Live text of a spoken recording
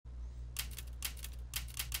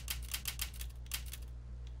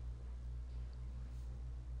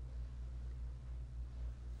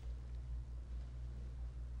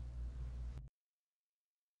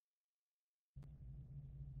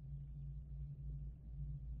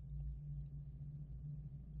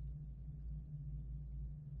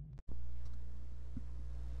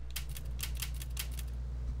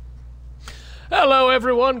Hello,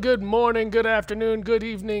 everyone. Good morning, good afternoon, good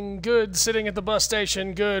evening, good sitting at the bus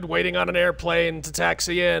station, good waiting on an airplane to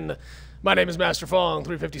taxi in. My name is Master Fong,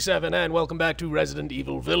 357, and welcome back to Resident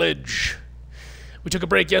Evil Village. We took a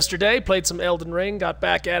break yesterday, played some Elden Ring, got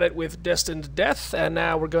back at it with Destined Death, and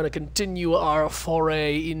now we're going to continue our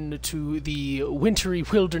foray into the wintry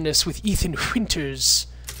wilderness with Ethan Winters.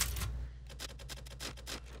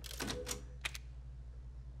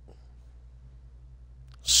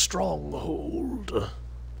 Stronghold.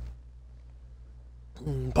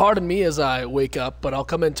 Pardon me as I wake up, but I'll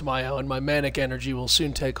come into my own. My manic energy will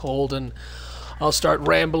soon take hold, and I'll start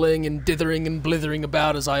rambling and dithering and blithering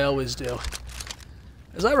about as I always do.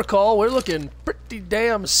 As I recall, we're looking pretty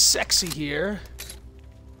damn sexy here.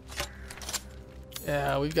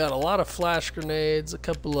 Yeah, we've got a lot of flash grenades, a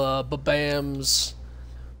couple of babams,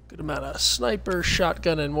 good amount of sniper,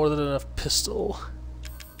 shotgun, and more than enough pistol.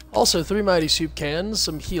 Also, 3 mighty soup cans,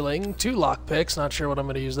 some healing, 2 lockpicks, not sure what I'm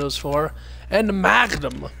going to use those for, and a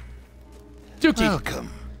magnum. Dookie.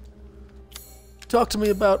 Welcome. Talk to me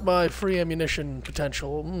about my free ammunition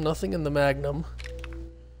potential. Nothing in the magnum.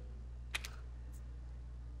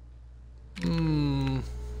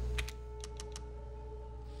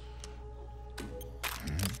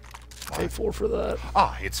 Pay 4 for that.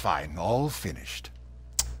 Ah, it's fine. All finished.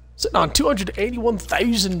 Sitting on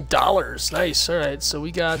 $281,000. Nice. All right. So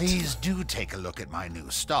we got. Please do take a look at my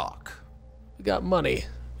new stock. We got money.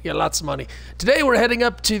 We got lots of money. Today we're heading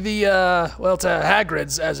up to the well, to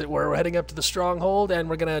Hagrid's, as it were. We're heading up to the stronghold, and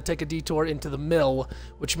we're gonna take a detour into the mill,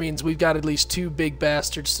 which means we've got at least 2 big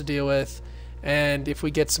bastards to deal with. And if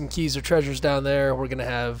we get some keys or treasures down there, we're gonna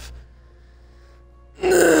have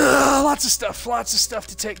lots of stuff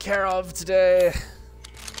to take care of today.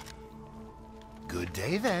 Good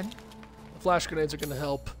day, then. The flash grenades are going to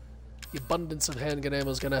help. The abundance of handgun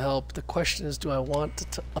ammo is going to help. The question is, do I want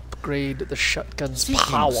to upgrade the shotgun's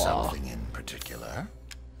power? Something in particular?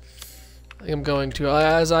 I am going to.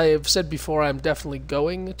 As I have said before, I'm definitely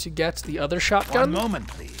going to get the other shotgun. 1 moment,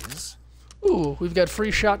 please. Ooh, we've got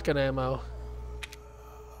free shotgun ammo.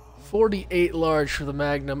 48 large for the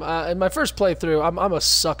Magnum. In my first playthrough, I'm a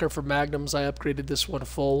sucker for Magnums. I upgraded this one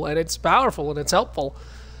full, and it's powerful and it's helpful.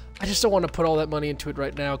 I just don't want to put all that money into it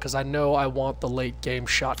right now because I know I want the late game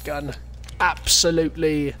shotgun.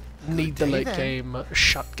 Absolutely need the late game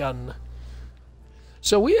shotgun.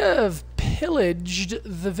 So we have pillaged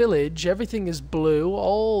the village. Everything is blue.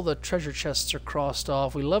 All the treasure chests are crossed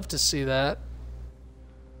off. We love to see that.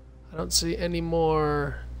 I don't see any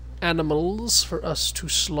more animals for us to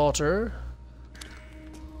slaughter.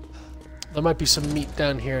 There might be some meat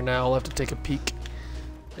down here now. I'll have to take a peek.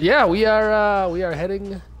 Yeah, we are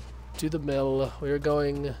heading to the mill. We are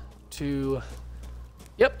going to...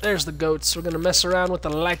 Yep, there's the goats. We're going to mess around with the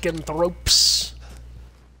lycanthropes.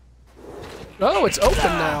 Oh, it's open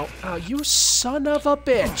now. Oh, you son of a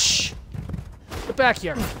bitch. Get back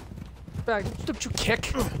here. Get back. Don't you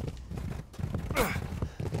kick.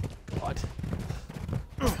 God.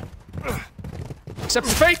 Accept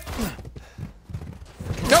your fate.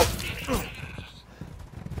 Go.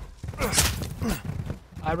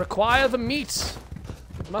 I require the meat.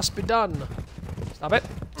 It must be done. Stop it.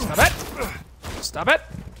 Stop it. Stop it.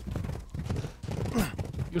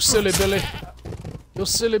 You silly Billy. You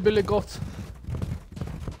silly Billy goat.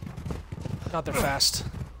 God, they're fast.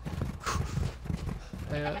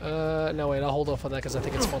 No, wait, I'll hold off on that because I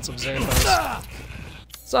think it spawns some Xanthos.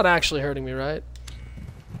 It's not actually hurting me, right?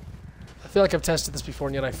 I feel like I've tested this before,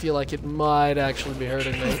 and yet I feel like it might actually be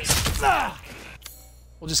hurting me.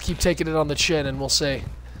 We'll just keep taking it on the chin, and we'll see.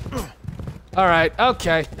 Alright,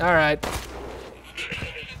 okay, alright.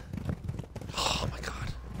 Oh my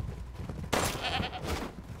god.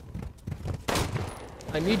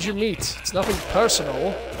 I need your meat. It's nothing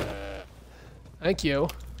personal. Thank you.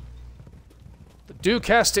 The Duke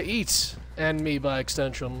has to eat, and me by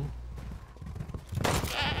extension.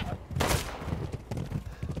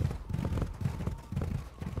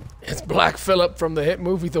 It's Black Phillip from the hit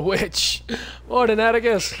movie The Witch. Morning,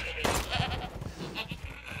 Atticus.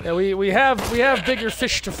 Yeah, we have bigger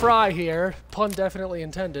fish to fry here. Pun definitely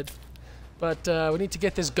intended. But we need to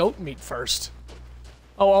get this goat meat first.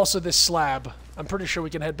 Oh, also this slab. I'm pretty sure we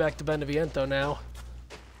can head back to Beneviento now.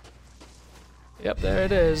 Yep, there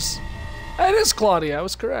it is. It is Claudia, I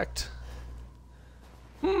was correct.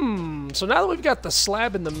 So now that we've got the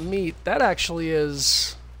slab and the meat, that actually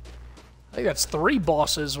is... I think that's 3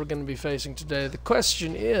 bosses we're going to be facing today. The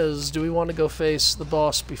question is, do we want to go face the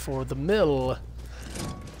boss before the mill?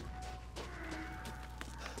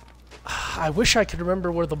 I wish I could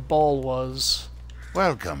remember where the ball was.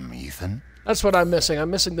 Welcome, Ethan. That's what I'm missing. I'm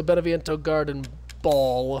missing the Beneviento Garden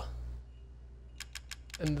ball.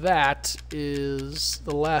 And that is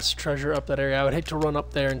the last treasure up that area. I would hate to run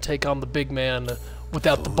up there and take on the big man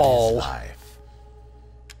without the ball.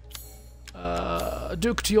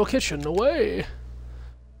 Duke, to your kitchen, away!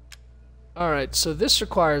 Alright, so this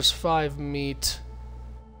requires 5 meat.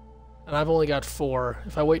 And I've only got 4.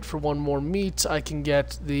 If I wait for 1 more meat, I can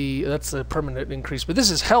get the... That's the permanent increase. But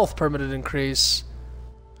this is health permanent increase.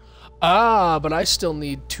 Ah, but I still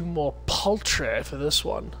need 2 more poultry for this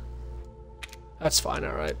one. That's fine,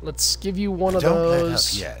 alright. Let's give you 1 of those. Don't let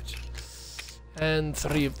up yet. And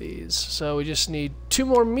 3 of these. So we just need 2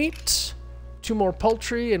 more meat, 2 more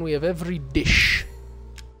poultry, and we have every dish.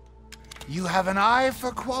 You have an eye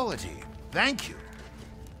for quality. Thank you.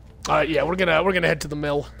 Alright, yeah, we're gonna head to the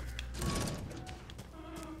mill.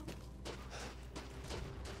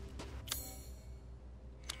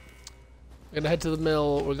 We're gonna head to the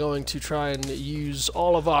mill. We're going to try and use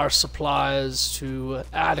all of our supplies to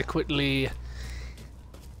adequately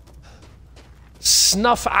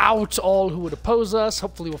snuff out all who would oppose us.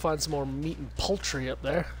 Hopefully we'll find some more meat and poultry up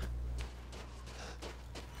there.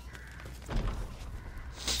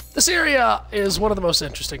 This area is one of the most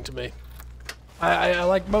interesting to me. I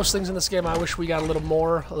like most things in this game. I wish we got a little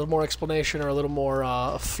more explanation or a little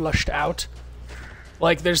more flushed out.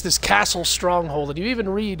 Like, there's this castle stronghold, and you even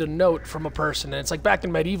read a note from a person, and it's like back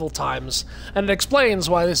in medieval times, and it explains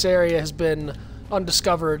why this area has been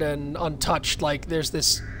undiscovered and untouched. Like, there's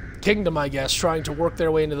this kingdom, I guess, trying to work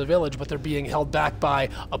their way into the village, but they're being held back by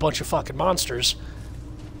a bunch of fucking monsters.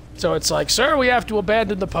 So it's like, sir, we have to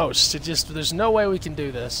abandon the post. It just, there's no way we can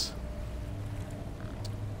do this.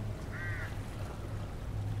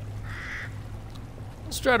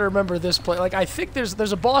 Let's try to remember this place. Like, I think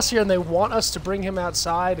there's a boss here, and they want us to bring him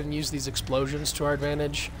outside and use these explosions to our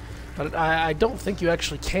advantage. But I don't think you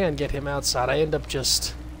actually can get him outside. I end up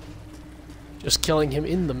just killing him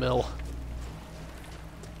in the mill.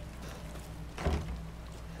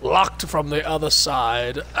 Locked from the other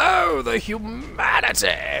side. Oh, the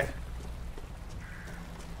humanity!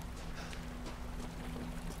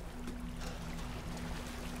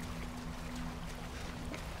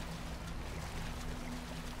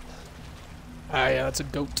 Ah, yeah, that's a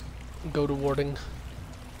goat. Goat awarding.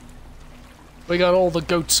 We got all the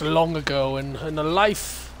goats long ago, in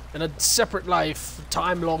a separate life,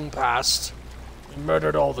 time long past. We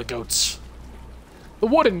murdered all the goats. The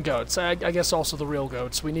wooden goats, I guess also the real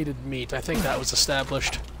goats. We needed meat. I think that was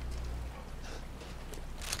established.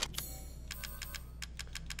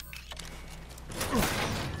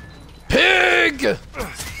 Pig!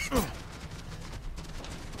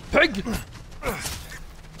 Pig!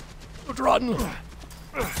 Don't run!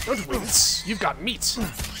 Don't wince. You've got meat. A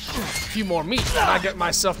few more meat, and I get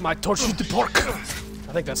myself my tortue de porc.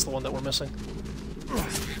 I think that's the one that we're missing.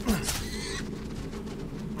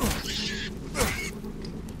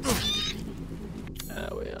 There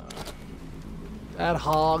we are. That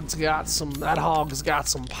hog's got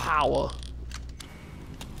some power.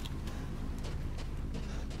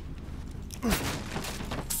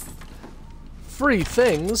 Free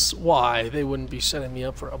things? Why? They wouldn't be setting me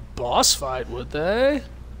up for a boss fight, would they?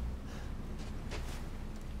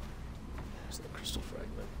 Where's that crystal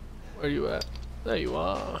fragment? Where are you at? There you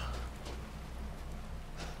are.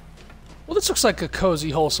 Well, this looks like a cozy,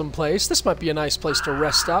 wholesome place. This might be a nice place to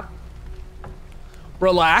rest up.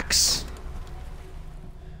 Relax.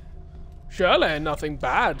 Surely nothing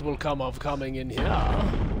bad will come of coming in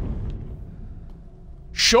here.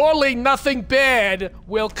 Surely nothing bad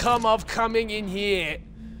will come of coming in here.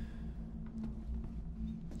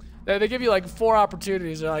 They give you like 4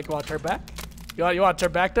 opportunities. They're like, you want to turn back? You want to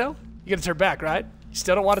turn back now? You gotta turn back, right? You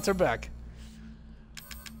still don't want to turn back.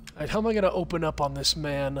 Alright, how am I gonna open up on this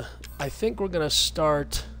man? I think we're gonna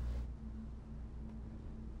start...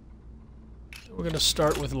 We're gonna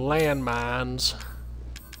start with landmines.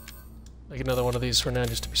 Make another one of these for now,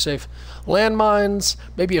 just to be safe. Landmines,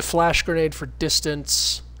 maybe a flash grenade for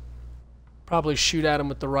distance. Probably shoot at him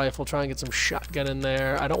with the rifle, try and get some shotgun in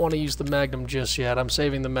there. I don't want to use the Magnum just yet. I'm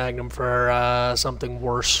saving the Magnum for something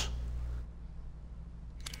worse.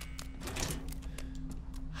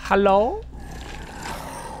 Hello?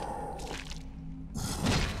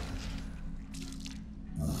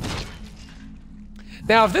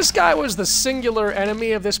 Now, if this guy was the singular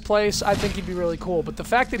enemy of this place, I think he'd be really cool. But the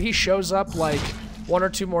fact that he shows up like 1 or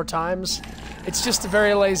 2 more times, it's just a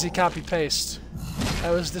very lazy copy-paste. I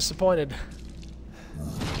was disappointed.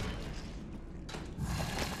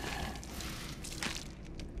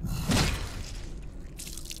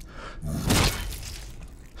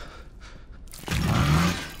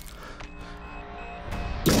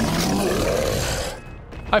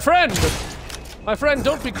 My friend! My friend,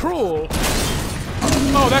 don't be cruel!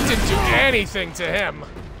 Oh, that didn't do anything to him.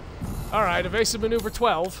 All right, evasive maneuver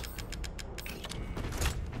 12.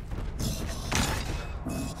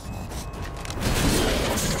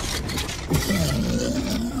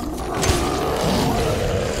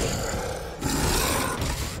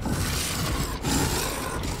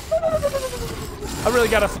 I really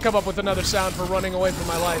gotta come up with another sound for running away from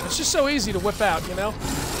my life. It's just so easy to whip out, you know?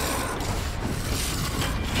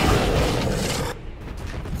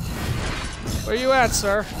 Where you at,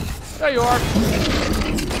 sir? There you are.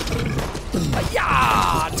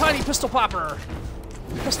 Yeah! Tiny pistol popper.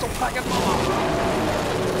 Pistol packet bomb.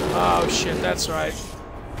 Oh shit, that's right.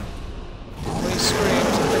 When he screams,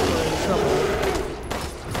 I think we're in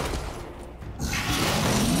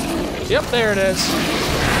trouble. Yep, there it is.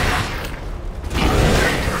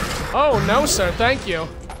 Oh no, sir. Thank you.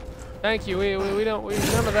 Thank you. We none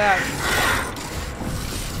of that.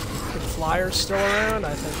 The flyers still around?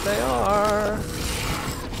 I think they are.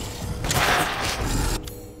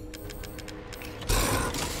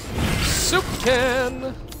 Soup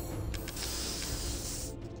can.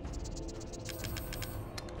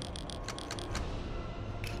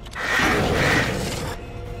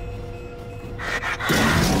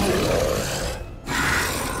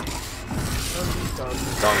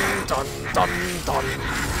 Dun, dun, dun, dun.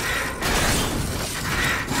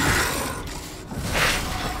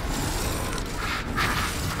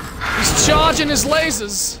 He's charging his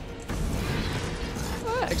lasers.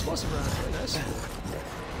 Ah, explosive round. Very nice.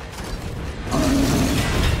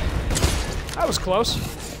 That was close.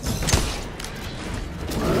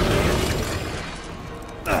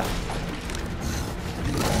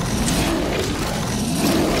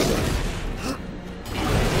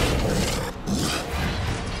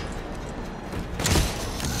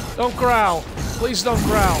 Don't growl. Please don't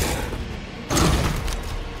growl.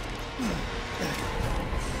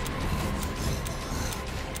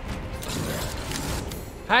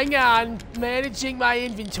 Hang on. Managing my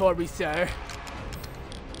inventory, sir.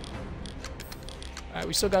 Alright,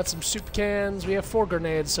 we still got some soup cans. We have 4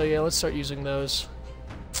 grenades, so yeah, let's start using those.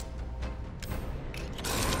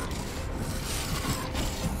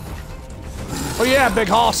 Oh yeah, big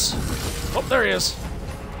hoss. Oh, there he is.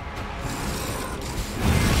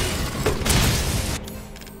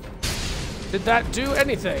 Did that do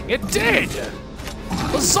anything? It did!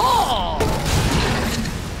 Huzzah!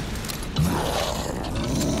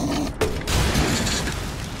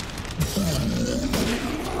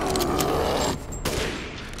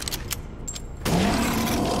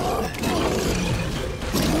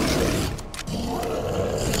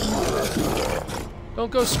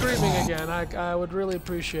 Don't go screaming again. I would really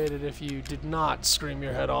appreciate it if you did not scream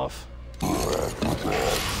your head off.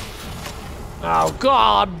 Oh,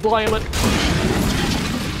 God blame it.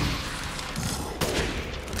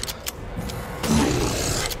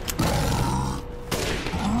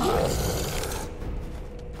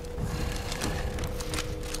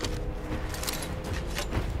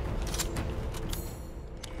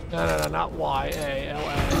 No, not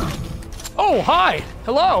Y-A-L-A. Oh, hi!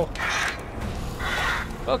 Hello!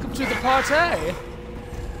 Welcome to the party.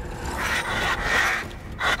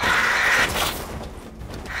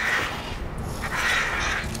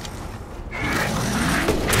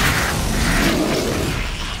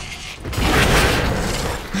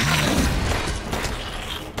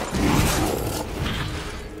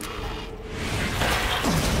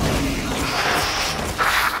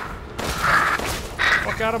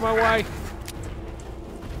 Out of my way.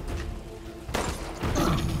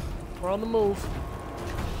 We're on the move.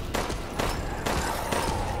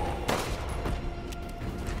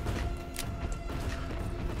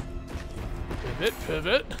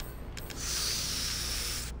 Pivot.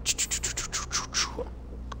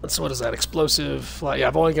 What is that? Explosive. Yeah,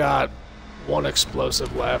 I've only got 1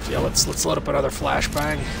 explosive left. Yeah, let's load up another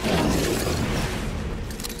flashbang.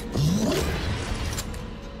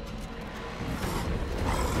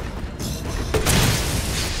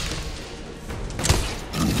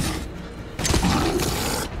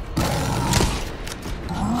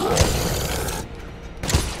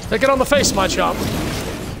 Take it on the face, my chum.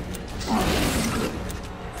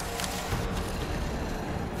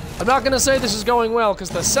 I'm not gonna say this is going well, because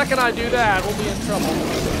the second I do that, we'll be in trouble.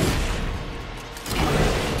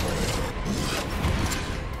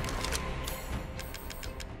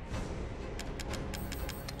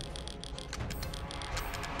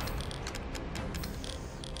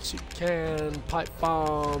 Soup can, pipe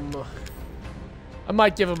bomb. I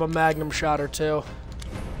might give him a magnum shot or 2.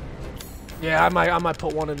 Yeah, I might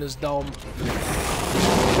put 1 in his dome.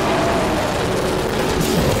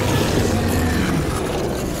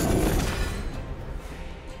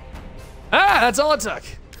 Ah, that's all it took.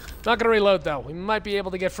 Not gonna reload, though. We might be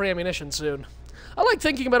able to get free ammunition soon. I like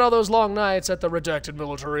thinking about all those long nights at the redacted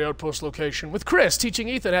military outpost location, with Chris teaching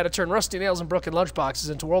Ethan how to turn rusty nails and broken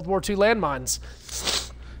lunchboxes into World War II landmines.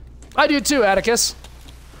 I do too, Atticus.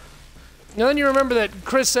 And then you remember that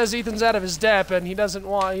Chris says Ethan's out of his depth and he doesn't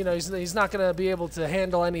want, you know, he's not going to be able to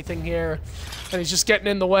handle anything here. And he's just getting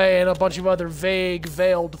in the way and a bunch of other vague,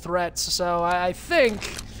 veiled threats. So I think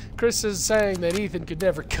Chris is saying that Ethan could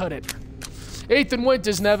never cut it. Ethan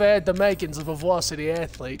Winters never had the makings of a varsity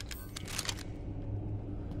athlete.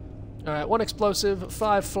 Alright, 1 explosive,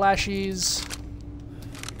 5 flashies,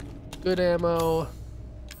 good ammo,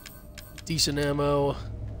 decent ammo.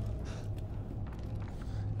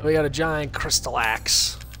 And we got a giant crystal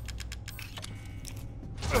axe.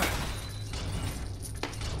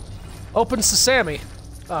 Open sesame.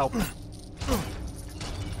 Oh.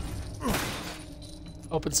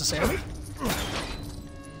 Open sesame?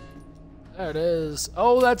 There it is.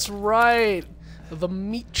 Oh, that's right. The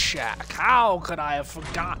meat shack. How could I have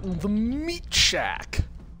forgotten the meat shack?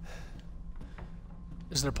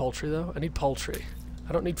 Is there poultry, though? I need poultry.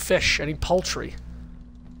 I don't need fish. I need poultry.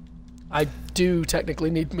 I do technically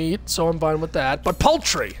need meat, so I'm fine with that. But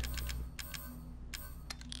poultry!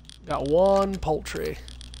 Got 1 poultry.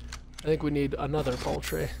 I think we need another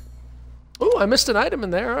poultry. Oh, I missed an item in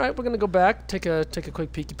there. All right, we're gonna go back, take a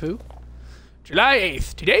quick peeky poo. July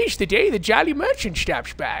 8th. Today's the day the Jolly Merchant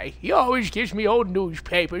stops by. He always gives me old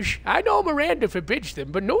newspapers. I know Miranda forbids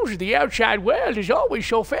them, but news of the outside world is always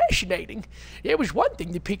so fascinating. There was one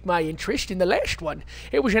thing that piqued my interest in the last one.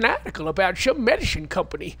 It was an article about some medicine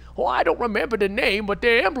company. Oh, I don't remember the name, but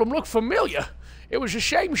their emblem looked familiar. It was the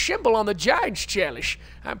same symbol on the Giant's chalice.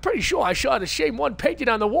 I'm pretty sure I saw the same one painted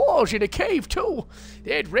on the walls in the cave, too.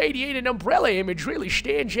 That radiating umbrella image really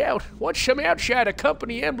stands out. What's some outsider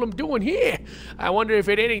company emblem doing here? I wonder if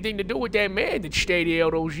it had anything to do with that man that stayed here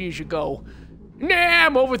all those years ago. Nah,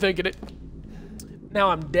 I'm overthinking it. Now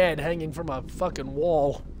I'm dead, hanging from a fucking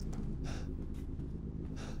wall.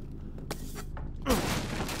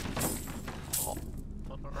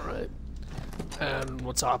 Alright. And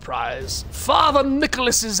what's our prize? Father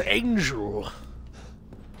Nicholas's Angel.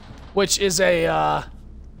 Which is a,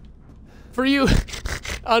 for you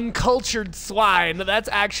uncultured swine, that's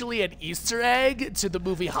actually an Easter egg to the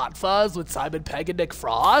movie Hot Fuzz with Simon Pegg and Nick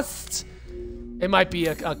Frost. It might be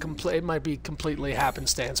it might be completely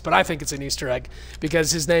happenstance, but I think it's an Easter egg because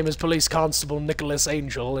his name is Police Constable Nicholas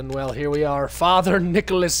Angel, and well, here we are, Father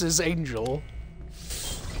Nicholas's Angel.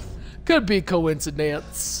 Could be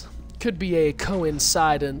coincidence. Could be a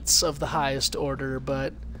coincidence of the highest order,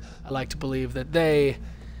 but I like to believe that they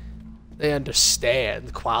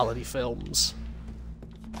understand quality films.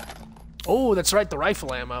 Oh, that's right, the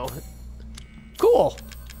rifle ammo. Cool.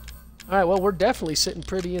 Alright, well, we're definitely sitting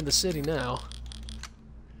pretty in the city now.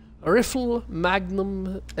 Rifle,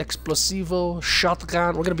 Magnum, Explosivo,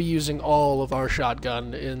 Shotgun. We're going to be using all of our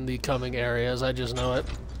shotgun in the coming areas, I just know it.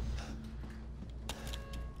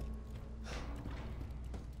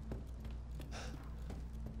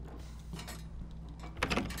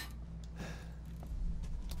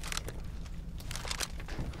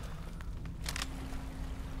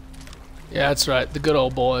 Yeah, that's right, the good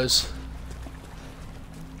old boys.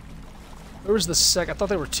 Where was the second? I thought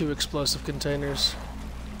there were 2 explosive containers.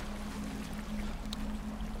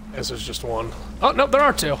 I guess there's just 1. Oh, no, there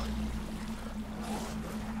are 2.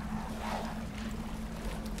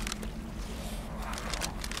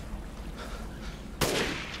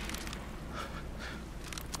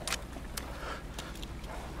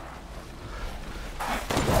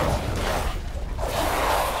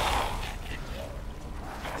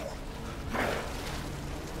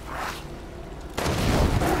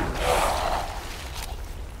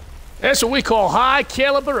 That's what we call high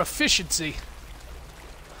caliber efficiency.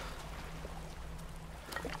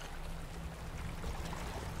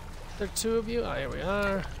 There are 2 of you? Oh, here we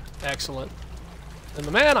are. Excellent. And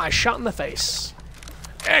the man I shot in the face.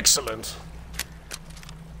 Excellent.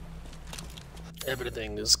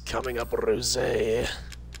 Everything is coming up rosé.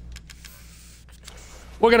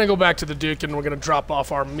 We're gonna go back to the Duke and we're gonna drop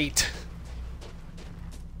off our meat.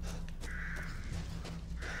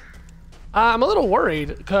 I'm a little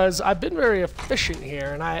worried because I've been very efficient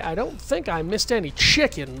here and I don't think I missed any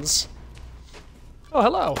chickens. Oh,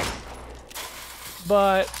 hello.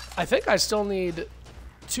 But I think I still need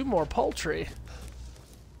 2 more poultry.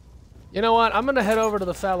 You know what? I'm gonna head over to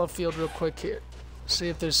the fallow field real quick here. See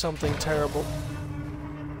if there's something terrible.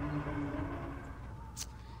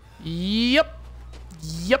 Yep.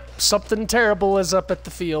 Yep, something terrible is up at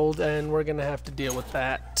the field and we're gonna have to deal with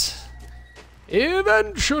that.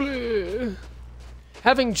 Eventually.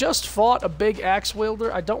 Having just fought a big axe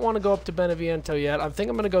wielder, I don't want to go up to Beneviento yet. I think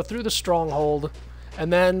I'm going to go through the stronghold,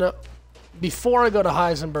 and then before I go to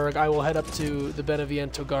Heisenberg, I will head up to the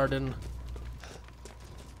Beneviento Garden.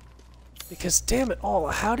 Because, damn it all,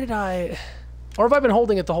 how did I... Or have I been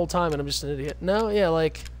holding it the whole time and I'm just an idiot? No, yeah,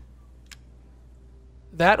 like...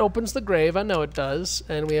 That opens the grave, I know it does,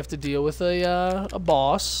 and we have to deal with a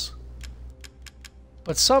boss.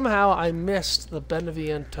 But somehow I missed the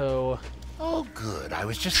Beneviento... Oh, good. I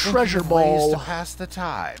was just treasure thinking of ways ball to pass the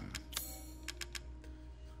time.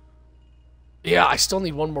 Yeah, I still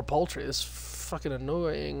need one more poultry. This is fucking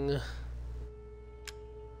annoying.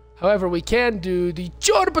 However, we can do the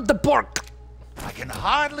job of the pork. I can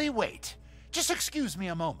hardly wait. Just excuse me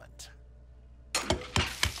a moment.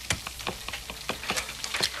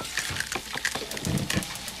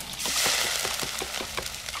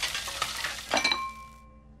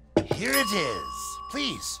 Here it is.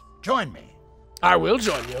 Please, join me. I will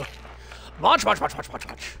join you. March, march, march, march, march,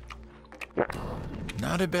 march.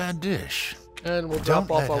 Not a bad dish. And we'll Don't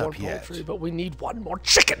drop off let our up one yet. poultry, but we need one more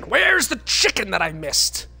chicken. Where's the chicken that I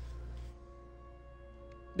missed?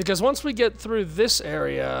 Because once we get through this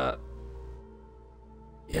area...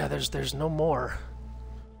 Yeah, there's no more.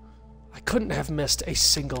 I couldn't have missed a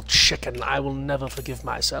single chicken. I will never forgive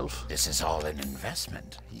myself. This is all an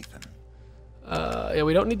investment, Ethan. Yeah,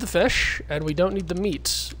 we don't need the fish, and we don't need the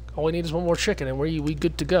meat. All we need is one more chicken, and we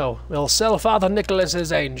good to go. We'll sell Father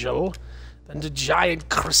Nicholas's angel, then the giant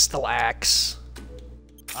crystal axe.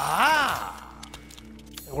 Ah!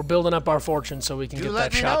 And we're building up our fortune so we can Do get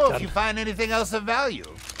let that me know shotgun. if you find anything else of value.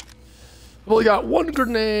 Well, we got one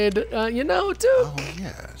grenade. You know, dude. Oh,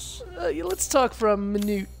 yes. Let's talk for a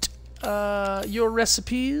minute. Your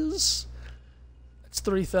recipes. It's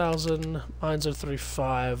 3,000. Mine's are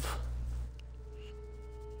 3,500.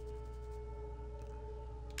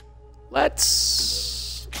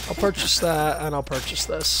 I'll purchase that, and I'll purchase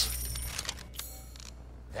this.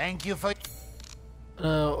 Thank you for...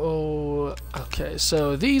 Okay,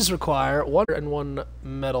 so these require 1 and 1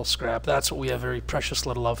 metal scrap. That's what we have very precious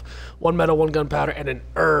little of. 1 metal, 1 gunpowder, and an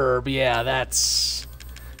herb. Yeah, that's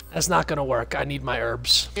not gonna work. I need my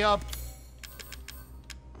herbs. Yep.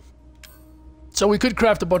 So we could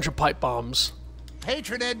craft a bunch of pipe bombs.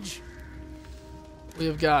 Patronage.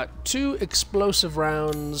 We've got 2 explosive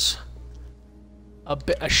rounds,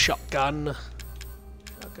 a shotgun.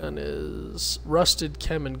 Shotgun is rusted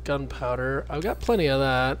chem and gunpowder. I've got plenty of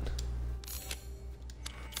that.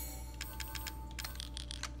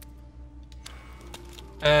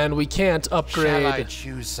 And we can't upgrade. Shall I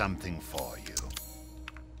choose something for you?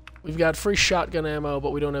 We've got free shotgun ammo,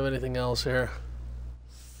 but we don't have anything else here.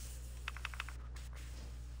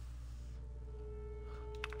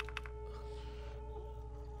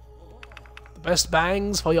 The best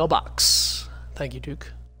bangs for your box. Thank you,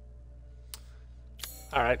 Duke.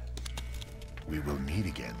 Alright. We will meet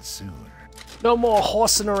again soon. No more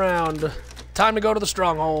horsing around. Time to go to the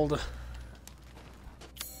stronghold.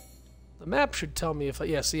 The map should tell me if I...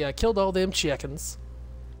 Yeah, see, I killed all them chickens.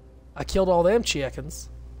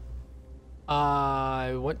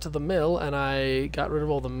 I went to the mill and I got rid of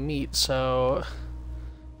all the meat, so...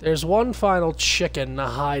 There's one final chicken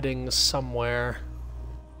hiding somewhere.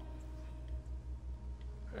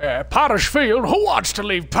 Potter's Field? Who wants to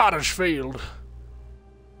leave Potter's Field?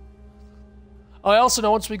 I also know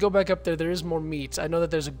once we go back up there, there is more meat. I know that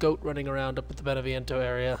there's a goat running around up at the Beneviento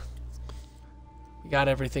area. We got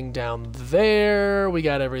everything down there. We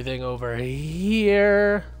got everything over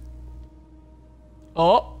here.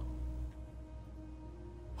 Oh!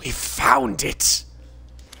 We found it!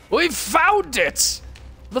 We found it!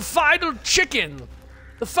 The final chicken!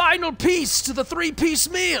 The final piece to the 3-piece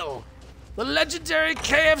meal! The legendary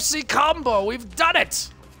KFC combo! We've done it!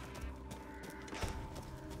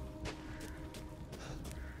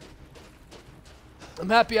 I'm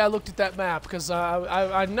happy I looked at that map, because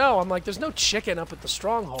I know, I'm like, there's no chicken up at the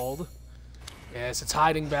stronghold. Yes, it's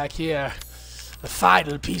hiding back here. The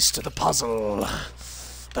final piece to the puzzle.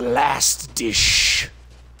 The last dish.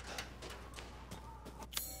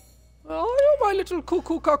 Oh, my little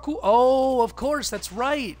cuckoo cuckoo. Oh, of course, that's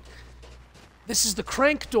right. This is the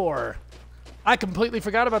crank door. I completely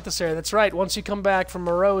forgot about this area. That's right. Once you come back from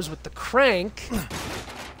Moreau's with the crank,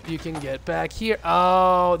 you can get back here.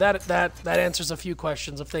 Oh, that answers a few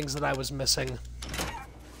questions of things that I was missing.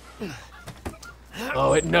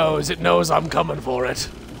 Oh, it knows I'm coming for it.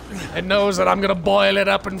 It knows that I'm gonna boil it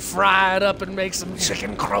up and fry it up and make some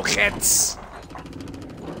chicken croquettes.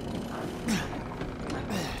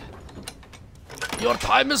 Your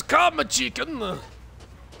time has come, my chicken.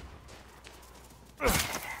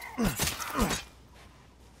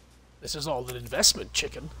 This is all an investment,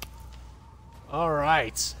 chicken.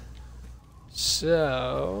 Alright.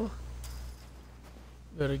 So...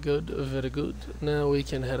 Very good, very good. Now we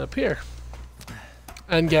can head up here.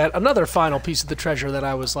 And get another final piece of the treasure that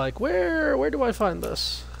I was like, where do I find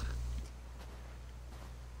this?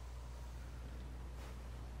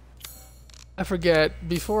 I forget,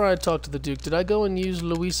 before I talked to the Duke, did I go and use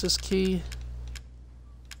Luisa's key?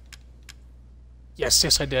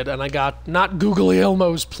 Yes, I did, and I got, not Googly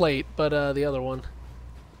Elmo's plate, but the other one.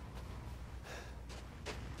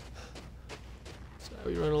 So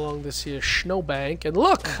we run along this here snowbank, and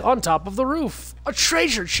look! On top of the roof! A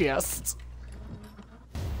treasure chest!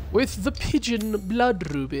 With the pigeon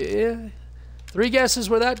blood ruby. 3 guesses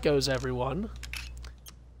where that goes, everyone.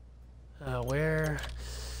 Where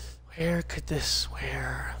could this,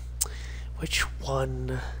 which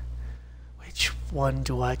one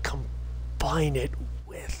do I combine it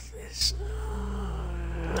with?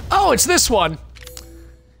 Oh, it's this one!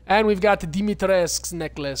 And we've got the Dimitrescu's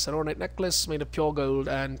necklace, an ornate necklace made of pure gold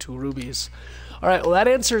and 2 rubies. Alright, well that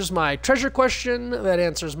answers my treasure question, that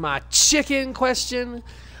answers my chicken question.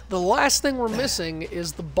 The last thing we're missing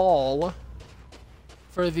is the ball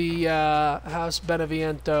for the House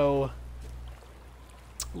Beneviento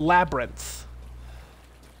labyrinth.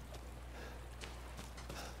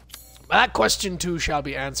 That question too shall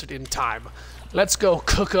be answered in time. Let's go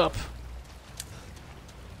cook up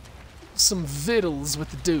some vittles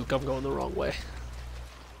with the Duke. I'm going the wrong way.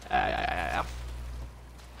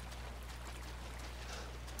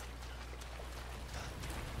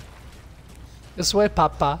 This way,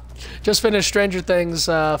 Papa. Just finished Stranger Things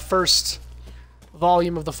first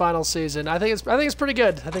volume of the final season. I think it's pretty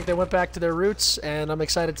good. I think they went back to their roots, and I'm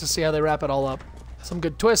excited to see how they wrap it all up. Some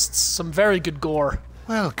good twists, some very good gore.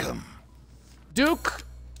 Welcome. Duke,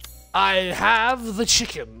 I have the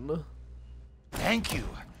chicken. Thank you.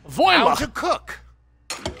 Voila! Now to cook.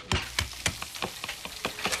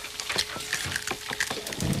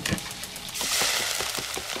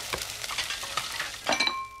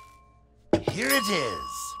 Here it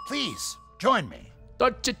is. Please, join me.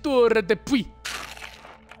 Dolciture depuis.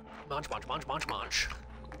 Munch.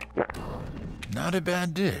 Not a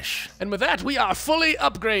bad dish. And with that, we are fully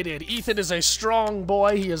upgraded. Ethan is a strong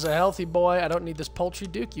boy. He is a healthy boy. I don't need this poultry,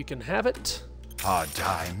 Duke. You can have it. Hard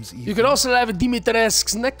times, Ethan. You can also have a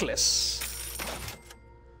Dimitrescu's necklace.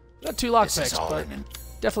 Got 2 lockpicks, but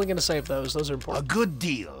definitely going to save those. Those are important. A good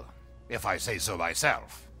deal, if I say so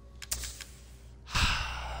myself.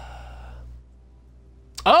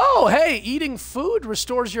 Oh, hey, eating food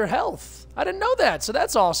restores your health. I didn't know that, so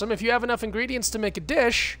that's awesome. If you have enough ingredients to make a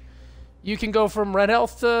dish, you can go from red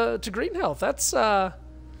health to green health. That's,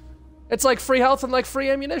 it's like free health and like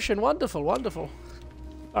free ammunition. Wonderful, wonderful.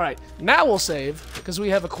 All right, now we'll save, because we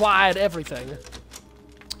have acquired everything.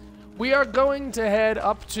 We are going to head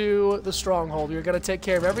up to the stronghold. We're going to take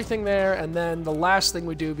care of everything there, and then the last thing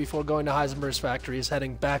we do before going to Heisenberg's factory is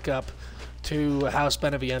heading back up to House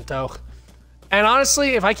Beneviento. And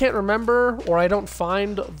honestly, if I can't remember, or I don't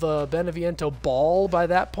find the Beneviento ball by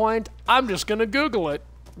that point, I'm just gonna Google it,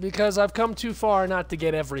 because I've come too far not to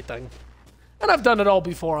get everything. And I've done it all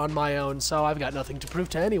before on my own, so I've got nothing to prove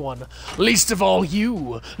to anyone. Least of all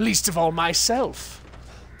you, least of all myself.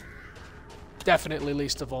 Definitely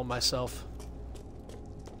least of all myself.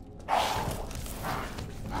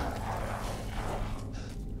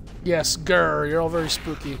 Yes, grr, you're all very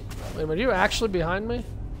spooky. Wait a minute, are you actually behind me?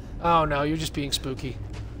 Oh no, you're just being spooky.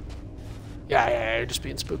 Yeah, you're just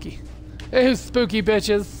being spooky. Hey, spooky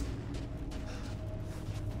bitches.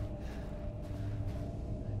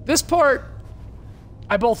 This part,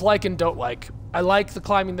 I both like and don't like. I like the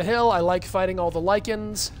climbing the hill, I like fighting all the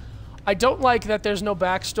Lycans. I don't like that there's no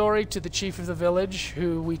backstory to the chief of the village,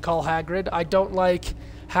 who we call Hagrid. I don't like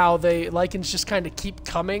how the Lycans just kind of keep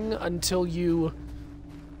coming until you...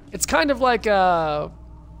 It's kind of like a...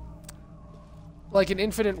 like an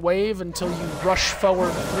infinite wave until you rush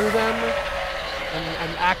forward through them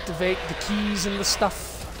and activate the keys and the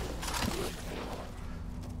stuff.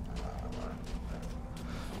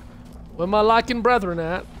 Where my Lycan brethren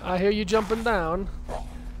at? I hear you jumping down.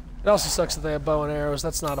 It also sucks that they have bow and arrows.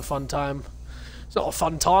 That's not a fun time. It's not a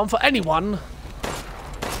fun time for anyone.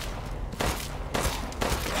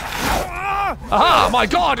 Aha! My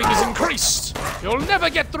guarding is increased! You'll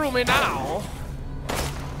never get through me now!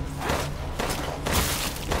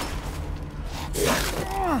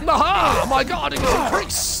 Aha! My guarding is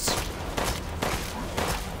increased!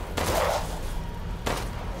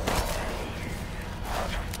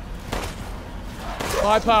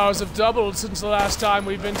 My powers have doubled since the last time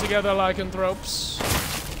we've been together, lycanthropes.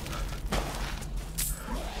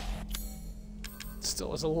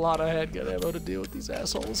 still is a lot of handgun ammo to deal with these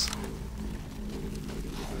assholes.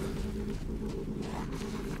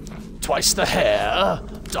 Twice the hair,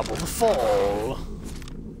 double the fall.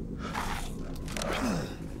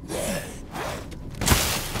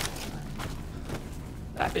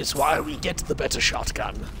 That is why we get the better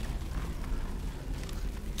shotgun.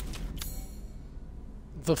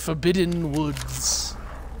 The Forbidden Woods.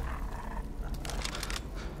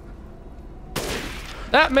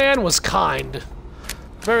 That man was kind.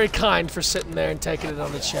 Very kind for sitting there and taking it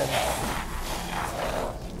on the chin.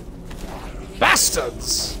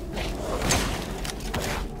 Bastards!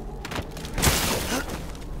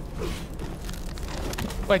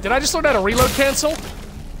 Wait, did I just learn how to reload cancel?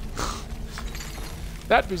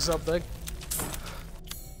 That'd be something.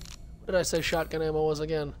 What did I say shotgun ammo was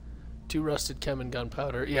again? 2 rusted chem and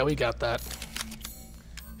gunpowder. Yeah, we got that.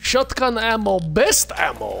 Shotgun ammo, best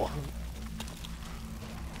ammo!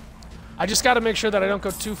 I just gotta make sure that I don't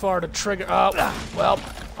go too far to trigger. Oh, well,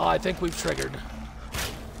 I think we've triggered.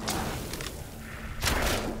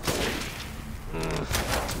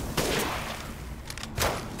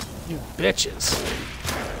 You bitches.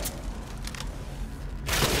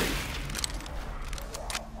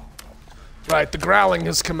 Right, the growling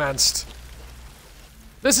has commenced.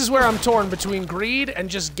 This is where I'm torn between greed and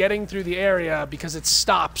just getting through the area because it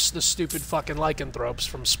stops the stupid fucking lycanthropes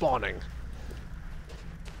from spawning.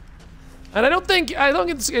 And I don't think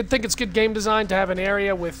it's good game design to have an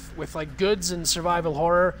area with like goods and survival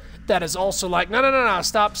horror that is also like no,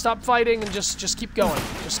 stop fighting and just keep going,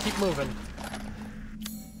 just keep moving.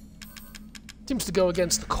 Seems to go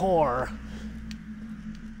against the core.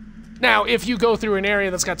 Now, if you go through an area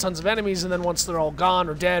that's got tons of enemies and then once they're all gone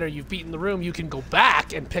or dead or you've beaten the room, you can go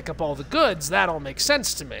back and pick up all the goods, that all makes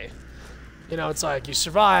sense to me. You know, it's like you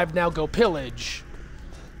survived, now go pillage.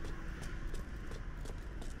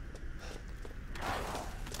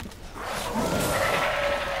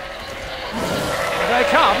 Here they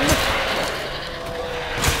come!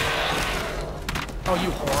 Oh, you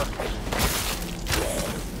whore.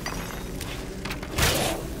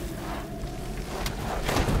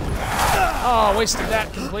 Oh, wasted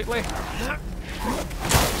that completely. I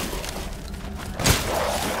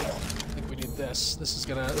think we need this. This is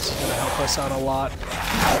gonna help us out a lot.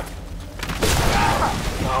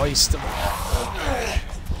 Oh, he's still.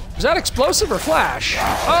 Was that explosive or flash?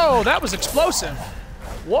 Oh, that was explosive.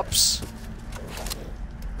 Whoops.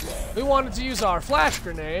 We wanted to use our flash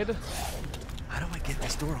grenade. How do I get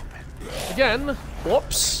this door open? Again,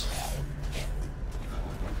 whoops.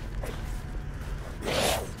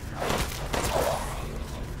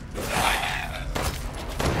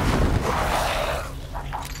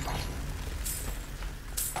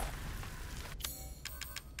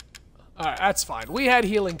 Alright, that's fine. We had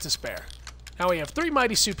healing to spare. Now we have 3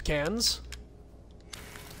 mighty soup cans.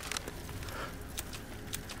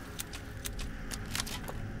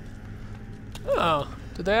 Oh,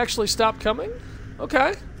 did they actually stop coming?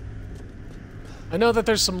 Okay. I know that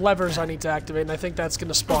there's some levers I need to activate, and I think that's going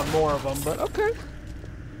to spawn more of them, but okay.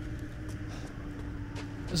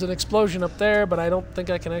 There's an explosion up there, but I don't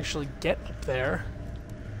think I can actually get up there.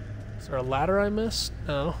 Is there a ladder I missed?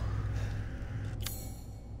 No.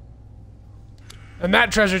 And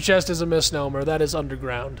that treasure chest is a misnomer. That is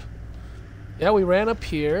underground. Yeah, we ran up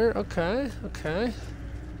here. Okay, okay.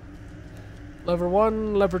 Lever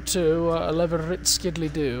 1, lever 2, lever rit skidly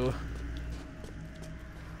do.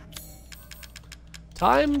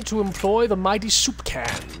 Time to employ the mighty soup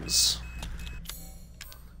cans.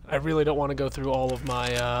 I really don't want to go through all of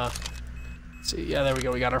my, let's see, yeah, there we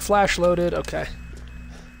go. We got our flash loaded. Okay.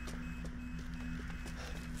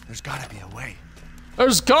 There's gotta be a way.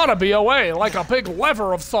 There's gotta be a way, like a big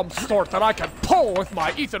lever of some sort that I can pull with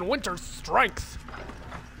my Ethan Winters strength.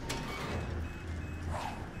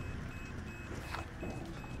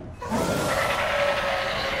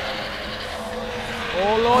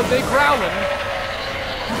 Oh Lord, they growling.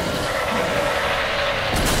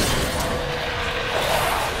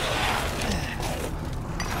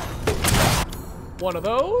 One of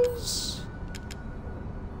those.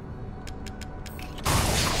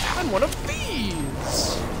 And one of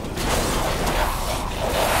these.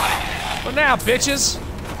 But now, bitches.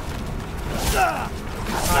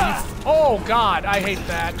 Oh God, I hate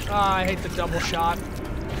that. I hate the double shot.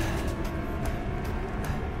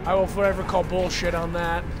 I will forever call bullshit on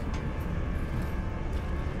that.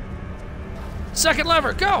 Second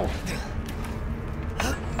lever, go!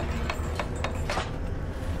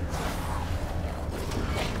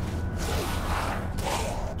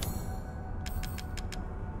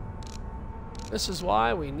 This is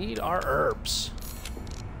why we need our herbs.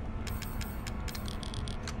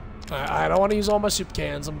 I don't want to use all my soup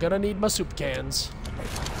cans. I'm gonna need my soup cans.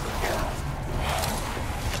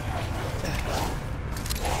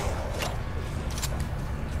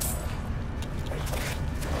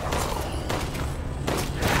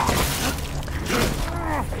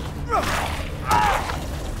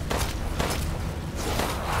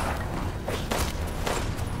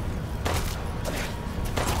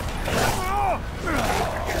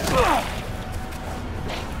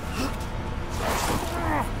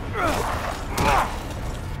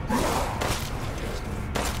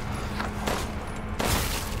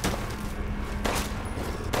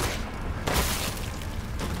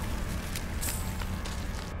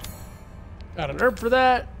 Got an herb for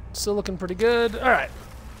that. Still looking pretty good. All right.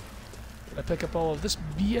 Did I pick up all of this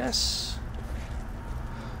BS?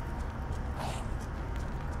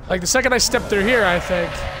 Like the second I step through here, I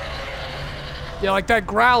think. Yeah, like that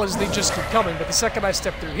growl is they just keep coming, but the second I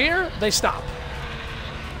step through here, they stop.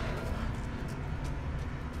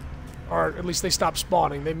 Or at least they stop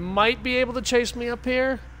spawning. They might be able to chase me up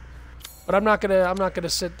here, but I'm not gonna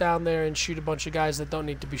sit down there and shoot a bunch of guys that don't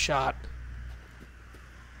need to be shot.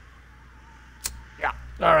 Yeah.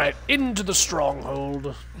 All right, into the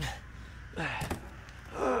stronghold.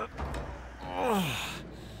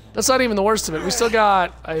 That's not even the worst of it. We still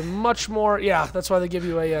got a much more. Yeah, that's why they give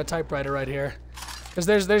you a typewriter right here, because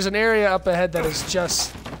there's an area up ahead that is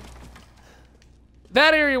just.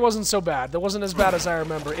 That area wasn't so bad. That wasn't as bad as I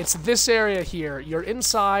remember. It's this area here. You're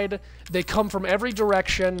inside. They come from every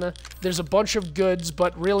direction. There's a bunch of goods,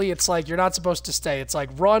 but really it's like you're not supposed to stay. It's like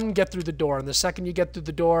run, get through the door, and the second you get through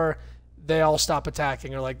the door, they all stop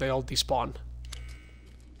attacking, or like they all despawn.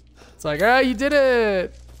 It's like, ah, you did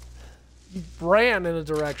it! You ran in a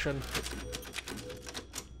direction.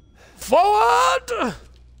 Forward!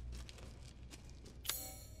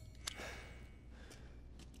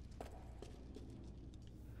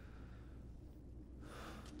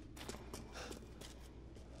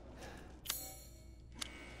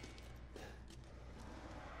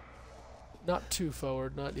 Not too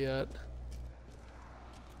forward, not yet.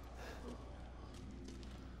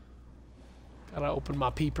 Gotta open my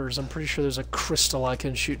peepers. I'm pretty sure there's a crystal I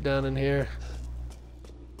can shoot down in here.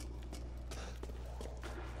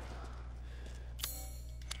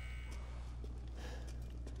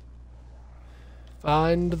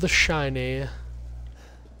 Find the shiny.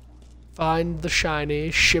 Find the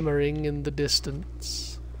shiny shimmering in the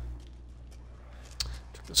distance.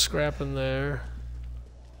 Took the scrap in there.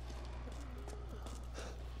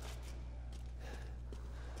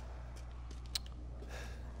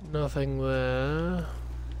 Nothing there.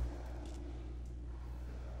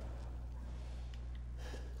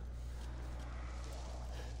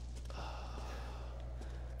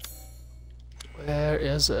 Where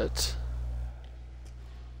is it?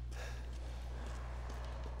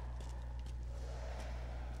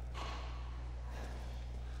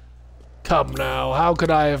 Come now, how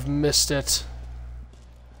could I have missed it?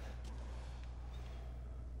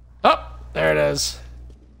 Oh, there it is.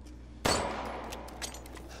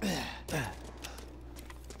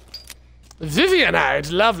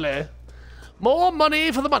 Vivianite, lovely. More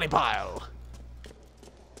money for the money pile.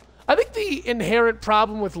 I think the inherent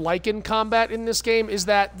problem with Lycan combat in this game is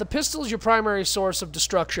that the pistol is your primary source of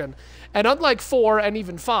destruction. And unlike 4 and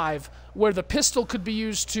even 5, where the pistol could be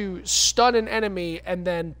used to stun an enemy and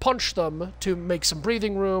then punch them to make some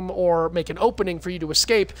breathing room or make an opening for you to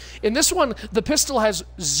escape, in this one, the pistol has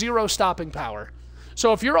 0 stopping power.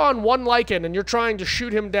 So if you're on one Lycan and you're trying to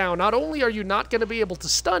shoot him down, not only are you not going to be able to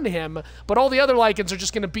stun him, but all the other Lycans are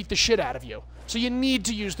just going to beat the shit out of you. So you need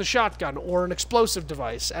to use the shotgun or an explosive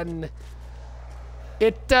device, and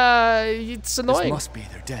it's annoying. This must be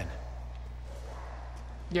their den.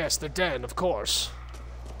 Yes, their den, of course.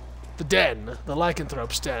 The den, the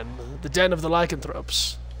lycanthrope's den, the den of the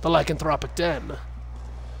lycanthropes, the lycanthropic den.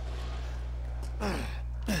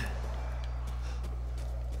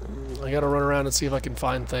 I gotta run around and see if I can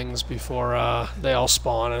find things before they all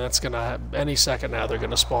spawn, and it's gonna any second now they're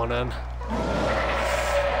gonna spawn in.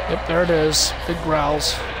 Yep, there it is. Big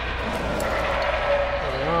growls. There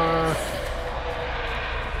they are.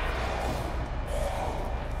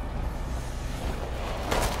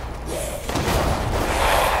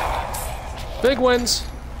 Big wins.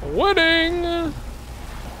 Winning! And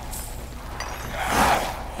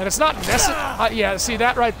it's not necessary. Yeah, see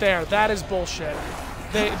that right there? That is bullshit.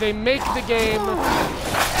 They make the game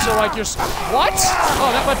so like you're what? Oh,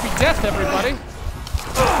 that might be death, everybody.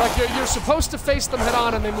 Like you're supposed to face them head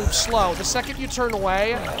on and they move slow. The second you turn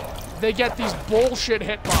away, they get these bullshit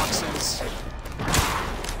hitboxes.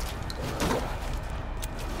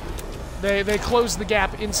 They close the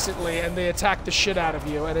gap instantly and they attack the shit out of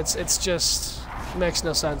you, and it's just makes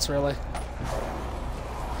no sense really.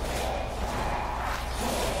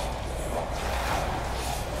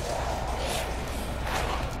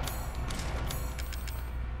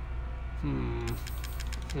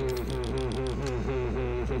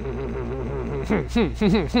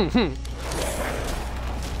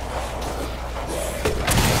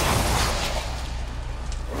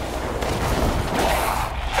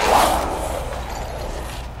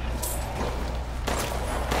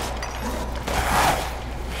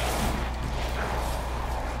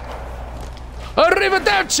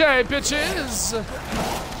 Arrivederci, bitches!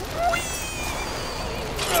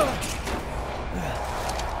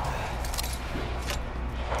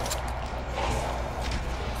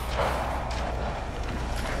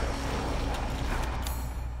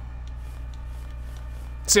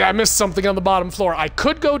 See, I missed something on the bottom floor. I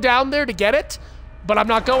could go down there to get it, but I'm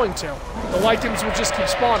not going to. The Lycans will just keep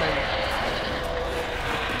spawning.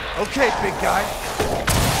 Okay, big guy.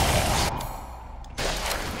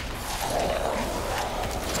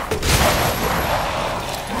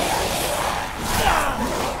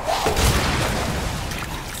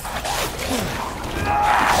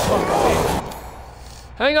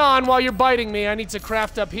 Hang on while you're biting me. I need to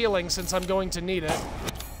craft up healing since I'm going to need it.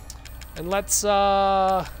 And let's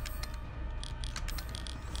equip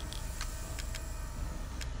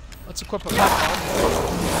a platform.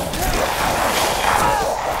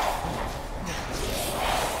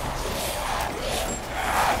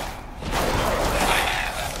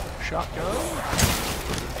 Shotgun.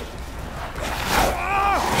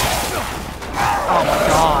 Oh my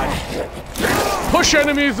god. Push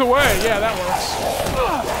enemies away. Yeah, that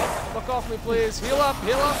works. Look off me, please. Heal up,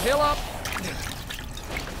 heal up, heal up.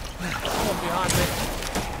 Someone behind me.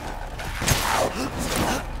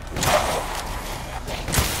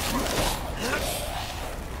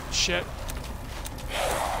 Shit.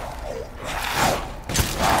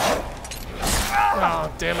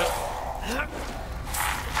 Oh, damn it.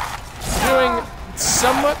 Doing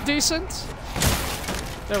somewhat decent.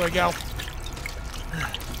 There we go.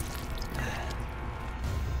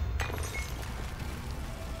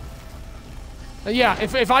 Yeah,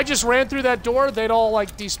 if I just ran through that door, they'd all,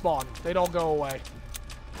 like, despawn. They'd all go away.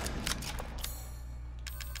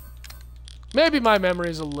 Maybe my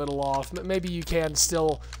memory's a little off. Maybe you can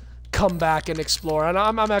still come back and explore. And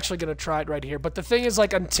I'm actually going to try it right here. But the thing is,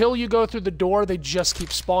 like, until you go through the door, they just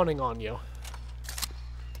keep spawning on you.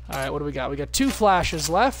 Alright, what do we got? We got 2 flashes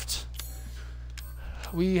left.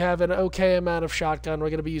 We have an okay amount of shotgun. We're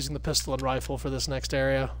going to be using the pistol and rifle for this next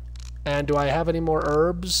area. And do I have any more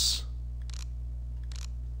herbs?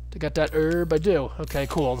 I got that herb? I do. Okay,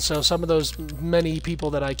 cool. So some of those many people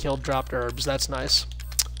that I killed dropped herbs. That's nice.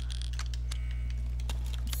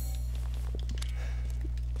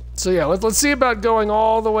 So yeah, let's see about going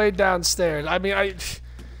all the way downstairs. I mean,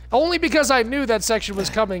 only because I knew that section was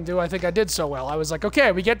coming do I think I did so well. I was like,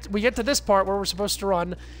 okay, we get to this part where we're supposed to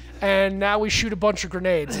run, and now we shoot a bunch of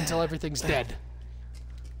grenades until everything's dead.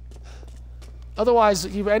 Otherwise,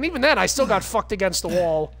 and even then, I still got fucked against the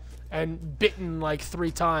wall and bitten like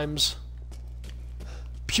 3 times.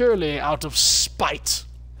 Purely out of spite.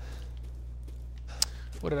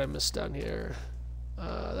 What did I miss down here?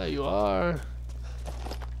 There you are.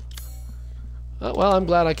 Oh, well, I'm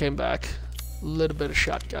glad I came back. A little bit of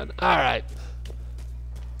shotgun. Alright.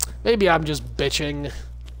 Maybe I'm just bitching.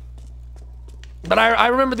 But I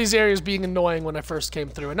remember these areas being annoying when I first came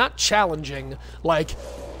through. And not challenging, like...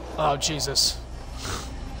 Oh, Jesus.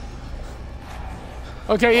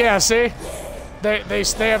 Okay, yeah, see? They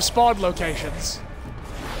have spawn locations.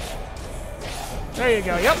 There you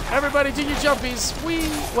go. Yep, everybody do your jumpies. Whee!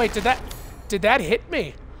 Wait, did that hit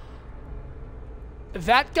me?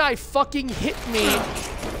 That guy fucking hit me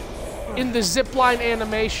in the zipline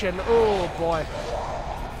animation. Oh, boy.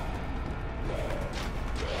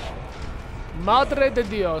 Madre de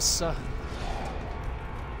Dios.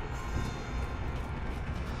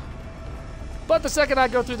 But the second I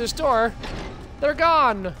go through this door, they're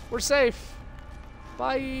gone. We're safe.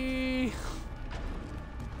 Bye.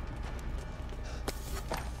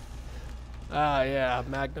 Ah, yeah,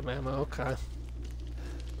 magnum ammo. Okay.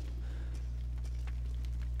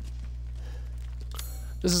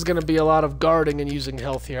 This is gonna be a lot of guarding and using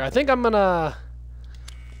health here. I think I'm gonna...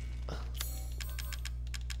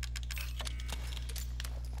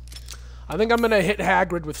 hit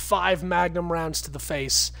Hagrid with 5 magnum rounds to the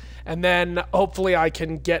face, and then hopefully I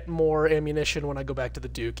can get more ammunition when I go back to the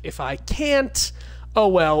Duke. If I can't, oh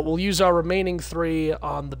well, we'll use our remaining 3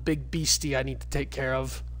 on the big beastie I need to take care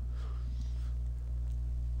of.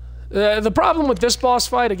 The problem with this boss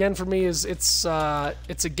fight, again, for me, is it's a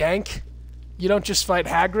gank. You don't just fight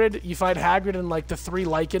Hagrid. You fight Hagrid and, like, the 3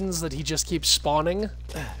 lichens that he just keeps spawning.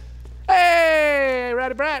 Hey,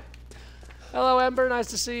 Ratty Brat! Hello, Ember. Nice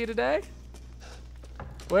to see you today.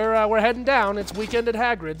 We're heading down. It's weekend at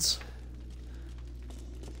Hagrid's.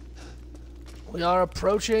 We are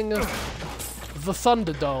approaching the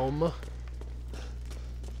Thunderdome.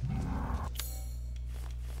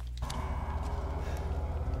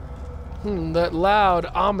 That loud,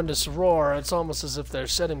 ominous roar. It's almost as if they're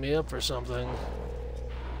setting me up for something.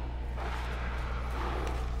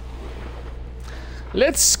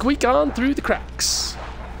 Let's squeak on through the cracks.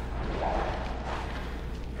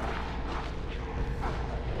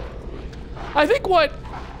 I think what...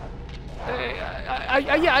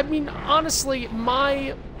 yeah, I mean, honestly,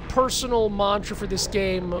 my personal mantra for this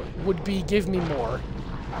game would be give me more.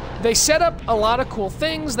 They set up a lot of cool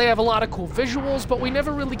things, they have a lot of cool visuals, but we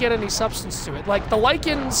never really get any substance to it. Like, the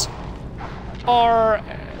lichens are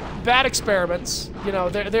bad experiments. You know,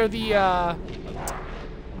 they're the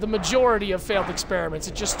majority of failed experiments.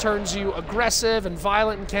 It just turns you aggressive and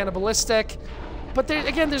violent and cannibalistic. But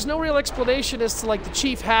again, there's no real explanation as to, like, the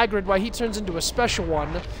Chief Hagrid, why he turns into a special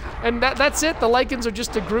one. And that's it. The lichens are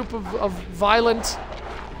just a group of violent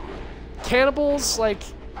cannibals. Like,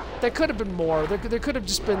 there could have been more. There could have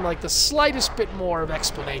just been, like, the slightest bit more of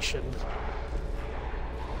explanation.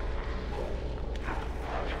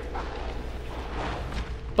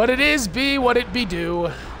 But it is be what it be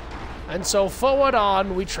do. And so forward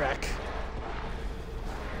on we trek.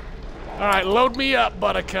 Alright, load me up,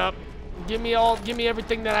 Buttercup. Give me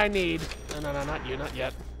everything that I need. No, not you, not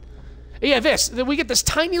yet. Yeah, we get this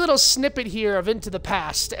tiny little snippet here of Into the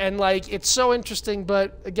Past, and, like, it's so interesting,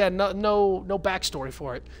 but, again, no backstory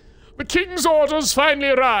for it. The King's orders finally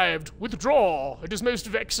arrived. Withdraw. It is most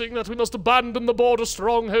vexing that we must abandon the border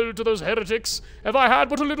stronghold to those heretics. If I had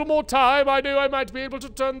but a little more time, I knew I might be able to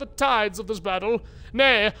turn the tides of this battle.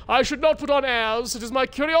 Nay, I should not put on airs. It is my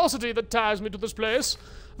curiosity that ties me to this place.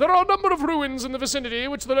 There are a number of ruins in the vicinity,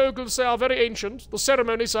 which the locals say are very ancient. The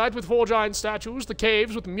ceremony site with 4 giant statues, the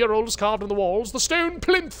caves with murals carved on the walls, the stone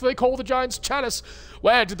plinth they call the giant's chalice.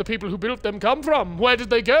 Where did the people who built them come from? Where did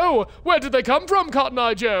they go? Where did they come from, Cotton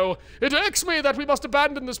Eye Joe? It irks me that we must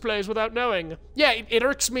abandon this place without knowing. Yeah, it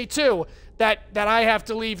irks me too, that I have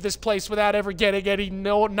to leave this place without ever getting any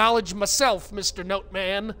knowledge myself, Mr.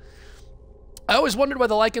 Noteman. I always wondered why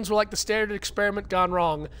the lichens were like the standard experiment gone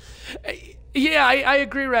wrong. Yeah, I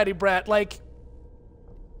agree, Ratty Brat. Like,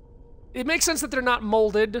 it makes sense that they're not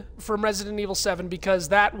molded from Resident Evil 7 because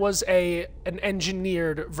that was an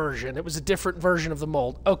engineered version. It was a different version of the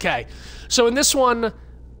mold. Okay, so in this one,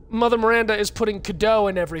 Mother Miranda is putting Cadeau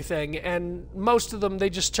in everything, and most of them, they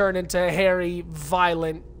just turn into hairy,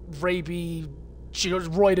 violent, rapey,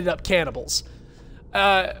 roided-up cannibals.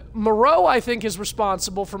 Moreau, I think, is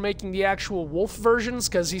responsible for making the actual wolf versions,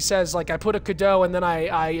 because he says, like, I put a Cadeau and then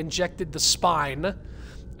I injected the spine.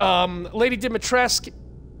 Lady Dimitrescu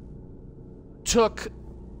took,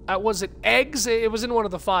 was it eggs? It was in one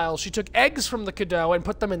of the files. She took eggs from the Cadeau and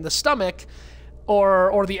put them in the stomach,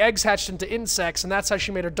 or the eggs hatched into insects, and that's how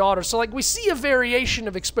she made her daughter. So, like, we see a variation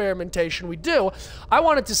of experimentation. We do. I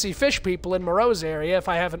wanted to see fish people in Moreau's area, if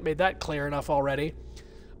I haven't made that clear enough already.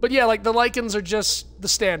 But yeah, like, the lichens are just the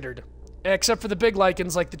standard. Except for the big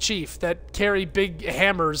lichens, like the Chief, that carry big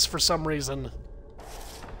hammers for some reason.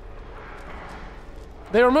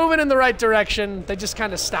 They were moving in the right direction, they just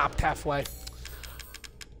kind of stopped halfway.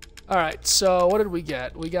 Alright, so what did we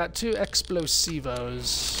get? We got 2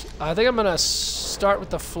 explosivos. I think I'm gonna start with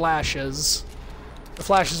the flashes. The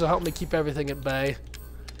flashes will help me keep everything at bay.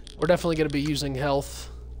 We're definitely gonna be using health.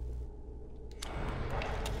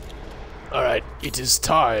 Alright, it is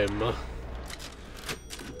time.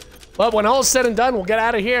 Well, when all's said and done, we'll get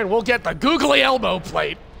out of here and we'll get the googly elbow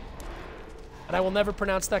plate. And I will never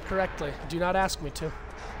pronounce that correctly. Do not ask me to.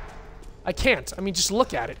 I can't. I mean, just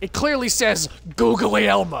look at it. It clearly says googly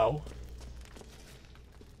elbow.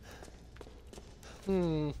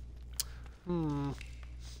 Well,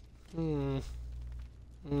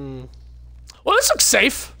 this looks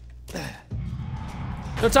safe.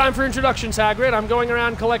 No time for introductions, Hagrid. I'm going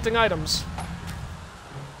around collecting items.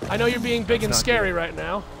 I know you're being big and scary right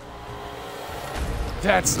now.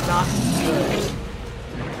 That's not good.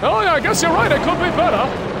 Oh yeah, I guess you're right. It could be better.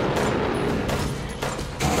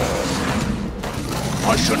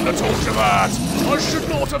 I shouldn't have told you that. I should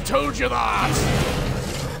not have told you that.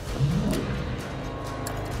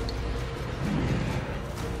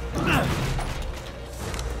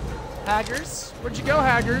 Haggers? Where'd you go,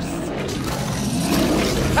 Haggers?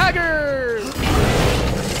 Haggers!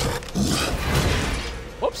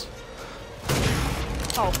 Whoops.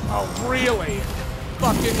 Oh, really?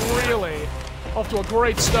 Fucking really? Off to a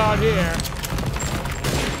great start here.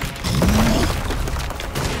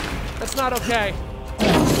 That's not okay.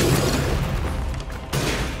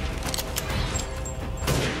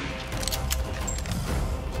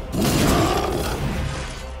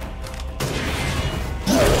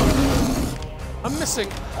 I'm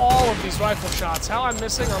missing all of these rifle shots. How I'm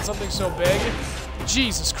missing on something so big?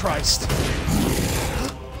 Jesus Christ.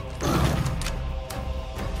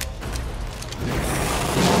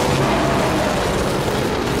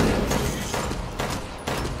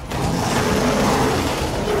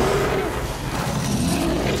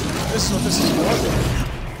 This is what this is for.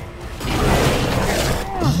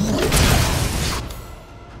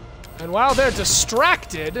 And while they're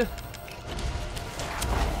distracted...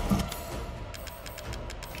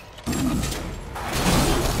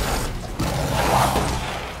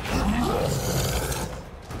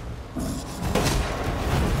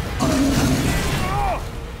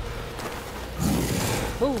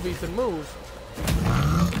 Move, Ethan, move.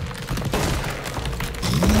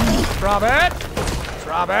 Drop it!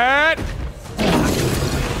 Drop it!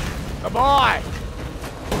 Good boy!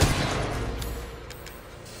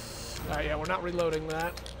 Alright, yeah, we're not reloading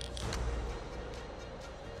that.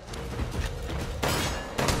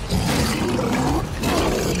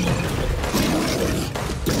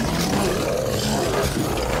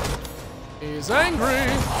 He's angry!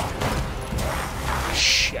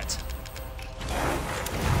 Shit.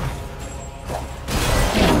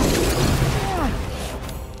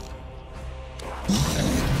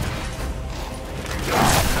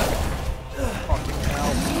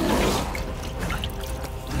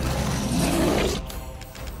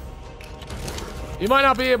 You might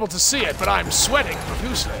not be able to see it, but I'm sweating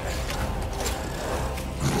profusely.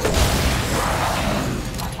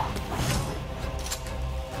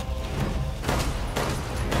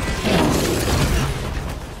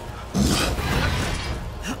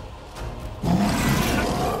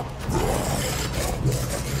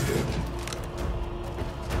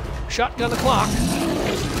 Shotgun the clock.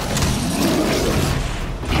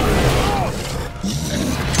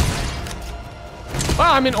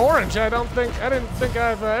 Well, I'm in orange. I didn't think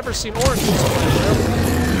I've ever seen orange.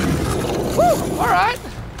 Woo! All right.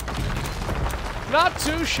 Not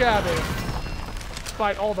too shabby.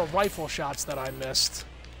 Despite all the rifle shots that I missed.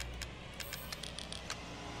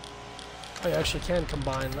 Oh, you actually can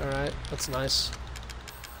combine. All right, that's nice.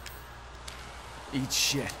 Eat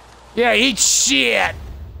shit. Yeah, eat shit.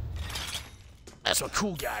 That's what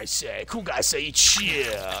cool guys say. Cool guys say eat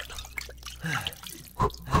shit.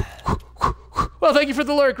 Well, thank you for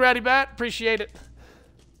the lurk, Ratty Bat. Appreciate it.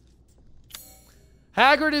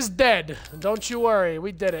 Hagrid is dead. Don't you worry.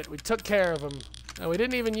 We did it. We took care of him. And we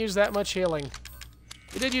didn't even use that much healing.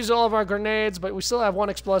 We did use all of our grenades, but we still have one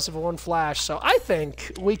explosive and one flash, so I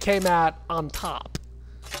think we came out on top.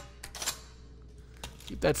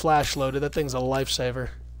 Keep that flash loaded. That thing's a lifesaver.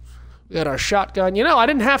 We got our shotgun. You know, I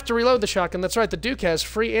didn't have to reload the shotgun. That's right. The Duke has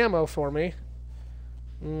free ammo for me.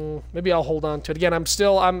 Maybe I'll hold on to it. Again,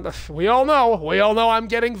 we all know I'm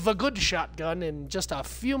getting the good shotgun in just a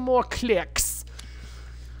few more clicks.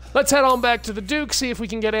 Let's head on back to the Duke, see if we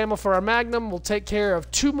can get ammo for our Magnum. We'll take care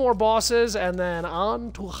of 2 more bosses, and then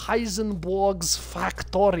on to Heisenberg's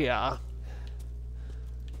Factoria.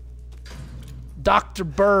 Dr.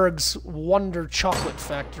 Berg's Wonder Chocolate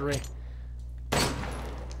Factory.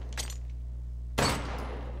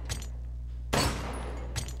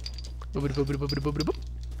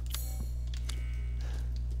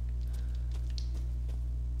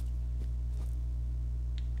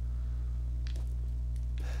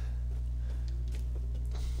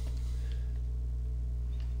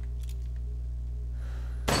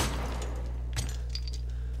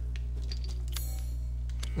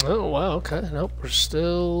 Oh, wow, okay. Nope, we're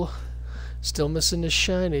still missing the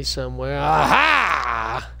shiny somewhere.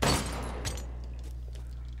 Aha!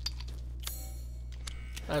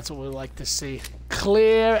 That's what we like to see.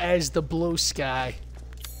 Clear as the blue sky.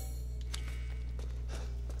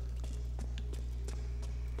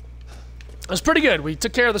 It was pretty good. We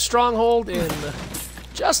took care of the stronghold in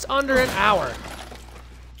just under an hour.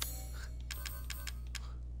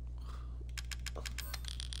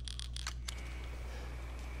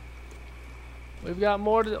 We've got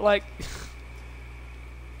more to, like...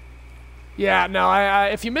 Yeah, no,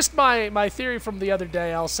 if you missed my theory from the other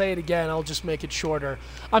day, I'll say it again, I'll just make it shorter.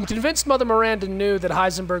 I'm convinced Mother Miranda knew that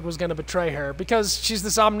Heisenberg was going to betray her, because she's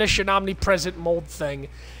this omniscient, omnipresent mold thing.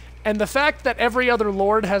 And the fact that every other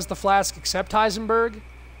Lord has the flask except Heisenberg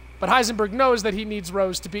But Heisenberg knows that he needs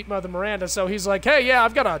Rose to beat Mother Miranda, so he's like, hey, yeah,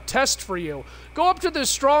 I've got a test for you. Go up to this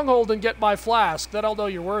stronghold and get my flask. Then I'll know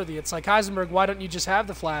you're worthy. It's like, Heisenberg, why don't you just have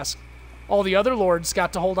the flask? All the other lords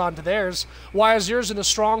got to hold on to theirs. Why is yours in a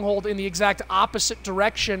stronghold in the exact opposite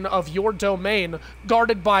direction of your domain,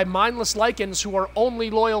 guarded by mindless lichens who are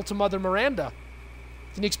only loyal to Mother Miranda?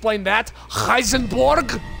 Can you explain that,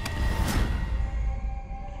 Heisenberg?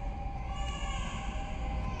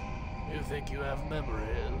 You think you have memories?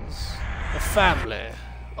 A family,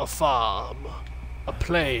 a farm, a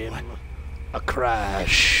plane, a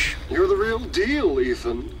crash. You're the real deal,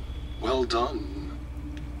 Ethan. Well done.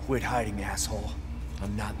 Quit hiding, asshole.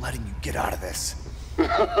 I'm not letting you get out of this.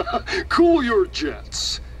 Cool your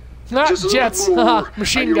jets. Not Just a jets, little more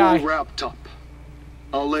machine and you're guy. all wrapped up.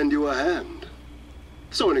 I'll lend you a hand.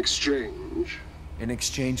 So in exchange... In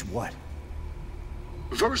exchange, what?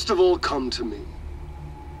 First of all, come to me.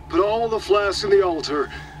 Put all the flasks in the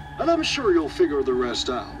altar, and I'm sure you'll figure the rest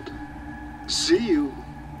out. See you,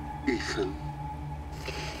 Ethan.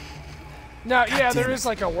 Now, yeah, there is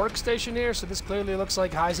like a workstation here, so this clearly looks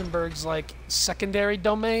like Heisenberg's like secondary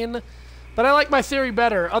domain. But I like my theory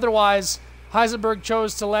better. Otherwise, Heisenberg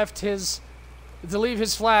chose to leave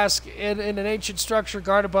his flask in an ancient structure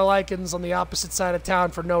guarded by lichens on the opposite side of town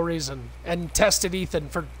for no reason, and tested Ethan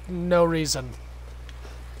for no reason.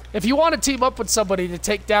 If you want to team up with somebody to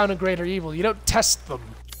take down a greater evil, you don't test them.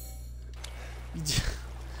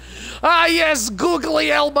 Ah, yes,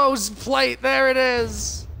 Googly Elbow's plate. There it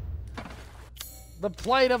is. The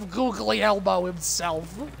plate of Googly Elbow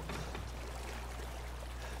himself.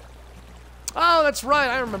 Oh, that's right.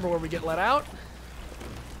 I remember where we get let out.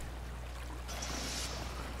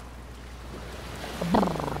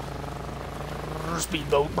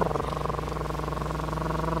 Speedboat.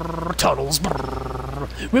 Tunnels.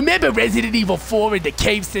 Remember Resident Evil 4 in the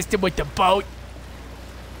cave system with the boat?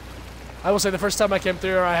 I will say the first time I came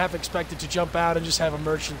through, I half expected to jump out and just have a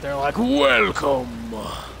merchant there like, welcome.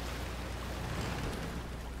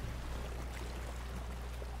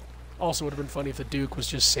 Also would have been funny if the Duke was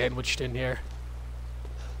just sandwiched in here.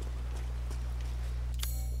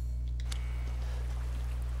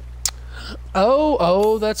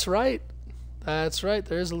 Oh, that's right. That's right.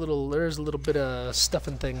 There's a little bit of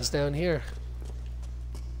stuffing things down here.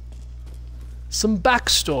 Some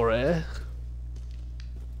backstory.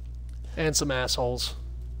 And some assholes.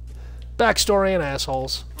 Backstory and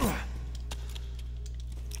assholes.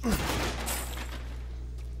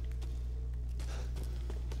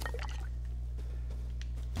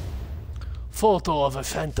 Photo of a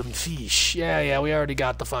phantom fish. Yeah, we already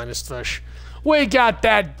got the finest fish. We got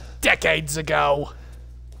that decades ago.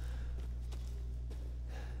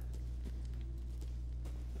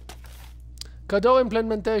 Cadeau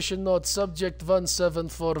implementation note, subject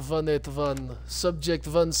 174181. Subject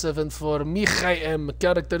 174, Michai M.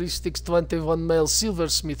 Characteristics 21 male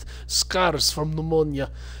silversmith, scars from pneumonia.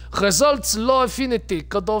 Results low affinity,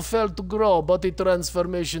 Cadeau failed to grow, body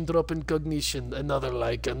transformation drop in cognition. Another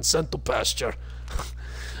lichen, sent to pasture.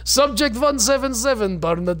 Subject 177,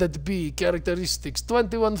 Bernadette B. Characteristics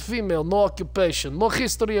 21 female, no occupation, no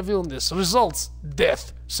history of illness. Results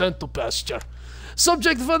death, sent to pasture.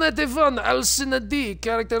 Subject 181, Alcina D.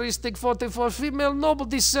 Characteristic 44 female, noble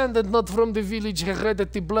descendant, not from the village,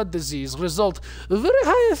 heredity blood disease. Result very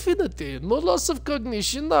high affinity, no loss of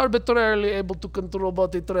cognition, arbitrarily able to control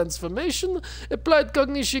body transformation. Applied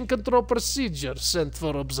cognition control procedure, sent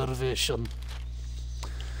for observation.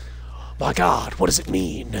 My God, what does it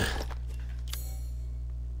mean?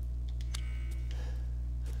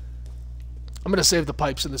 I'm gonna save the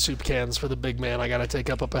pipes and the soup cans for the big man I gotta take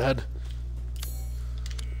up ahead.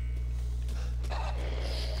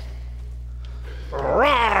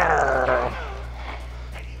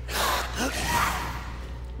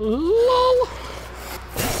 LOL.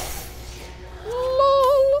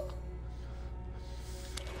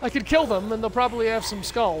 I could kill them, and they'll probably have some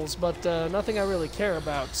skulls, but nothing I really care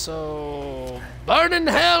about, so... Burn in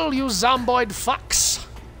hell, you zomboid fucks!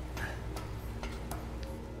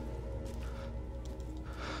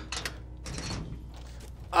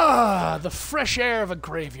 Ah, the fresh air of a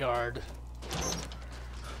graveyard.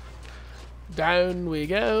 Down we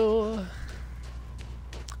go.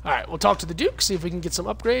 Alright, we'll talk to the Duke, see if we can get some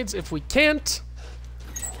upgrades. If we can't,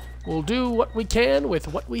 we'll do what we can with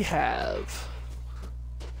what we have.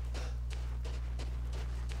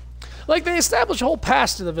 Like, they establish a whole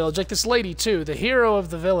past in the village. Like this lady, too, the hero of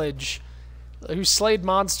the village, who slayed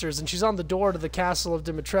monsters, and she's on the door to the castle of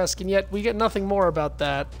Dimitrescu, and yet we get nothing more about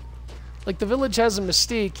that. Like, the village has a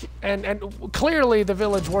mystique, and clearly the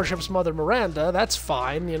village worships Mother Miranda. That's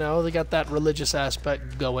fine, you know, they got that religious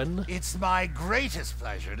aspect going. It's my greatest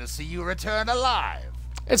pleasure to see you return alive.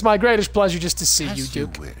 It's my greatest pleasure just to see you, As you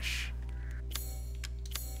Duke. wish.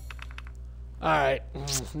 Alright,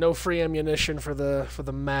 no free ammunition for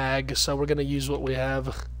the mag, so we're gonna use what we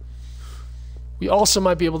have. We also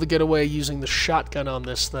might be able to get away using the shotgun on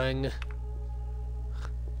this thing.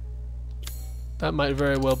 That might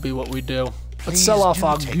very well be what we do. Let's sell off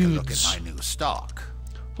our take a look goods. at my new stock.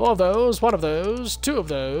 4 of those, 1 of those, 2 of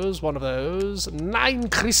those, 1 of those, 9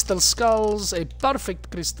 crystal skulls, a perfect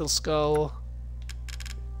crystal skull.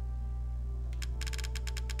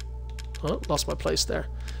 Oh, lost my place there.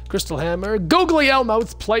 Crystal hammer, googly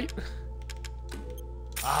Elmouth plate.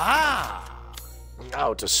 Ah!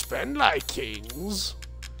 Now to spend like kings.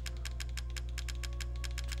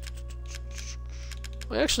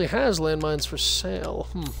 It actually has landmines for sale.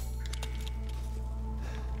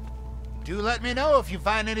 Do let me know if you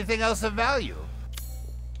find anything else of value.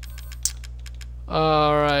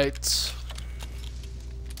 Alright.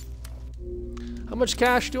 How much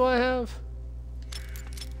cash do I have?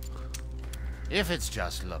 If it's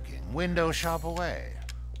just looking, window shop away.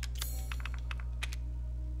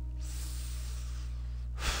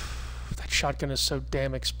 That shotgun is so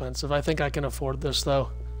damn expensive. I think I can afford this,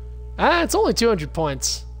 though. Ah, it's only 200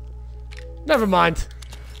 points. Never mind.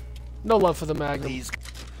 No love for the Magnum. Please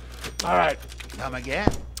Alright, come again.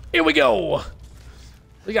 here we go.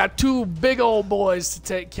 We got 2 big old boys to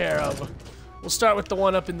take care of. We'll start with the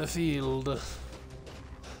one up in the field.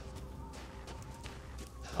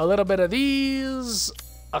 A little bit of these,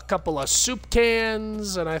 a couple of soup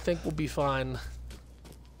cans, and I think we'll be fine.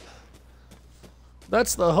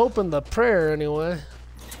 That's the hope and the prayer, anyway.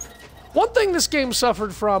 One thing this game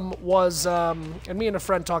suffered from was, and me and a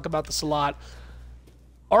friend talk about this a lot,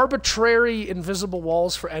 arbitrary invisible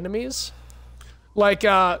walls for enemies. Like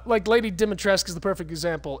Lady Dimitrescu is the perfect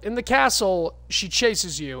example. In the castle, she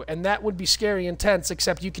chases you, and that would be scary and tense,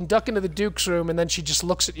 except you can duck into the Duke's room, and then she just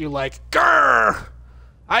looks at you like, grrr!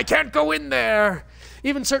 I can't go in there!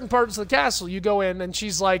 Even certain parts of the castle, you go in, and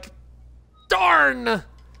she's like, darn!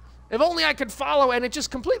 If only I could follow, and it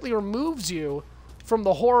just completely removes you from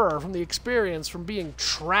the horror, from the experience, from being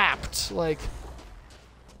trapped, like...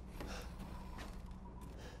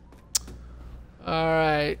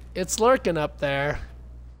 Alright, it's lurking up there.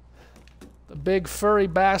 The big furry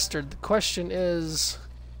bastard. The question is,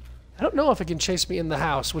 I don't know if it can chase me in the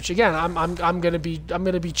house, which again, I'm gonna be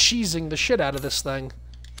cheesing the shit out of this thing.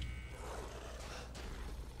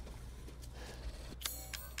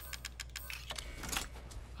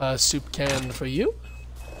 A soup can for you.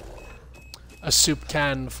 A soup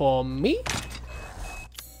can for me.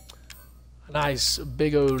 A nice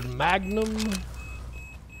big old Magnum.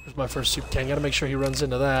 There's my first soup can. Gotta make sure he runs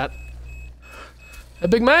into that. Hey,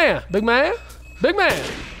 big man! Big man! Big man!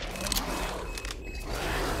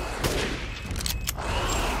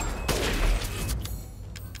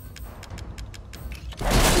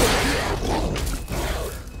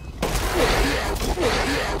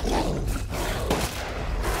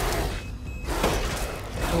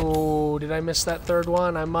 Oh, did I miss that third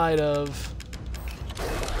one? I might have.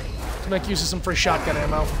 To make use of some free shotgun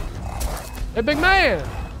ammo. Hey, big man!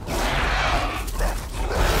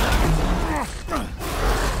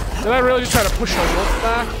 Did I really just try to push a wolf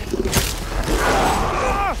back?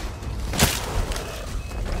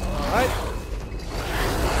 Alright.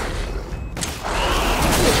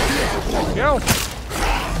 There we go.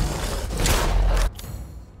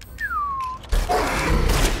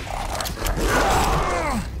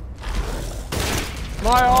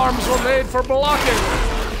 My arms were made for blocking.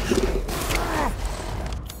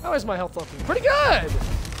 How is my health looking? Pretty good!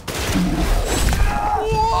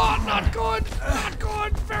 Whoa, not good! Not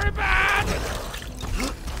good! Very bad!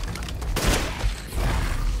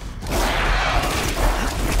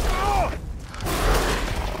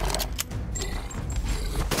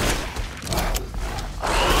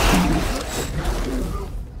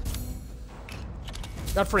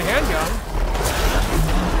 Got free handgun.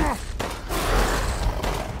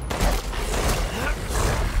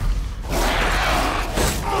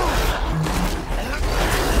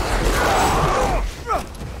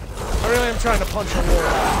 I'm trying to punch a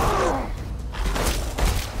wall.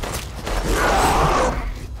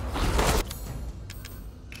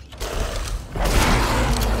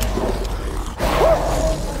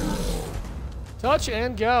 Touch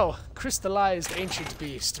and go. Crystallized ancient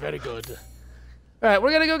beast. Very good. Alright,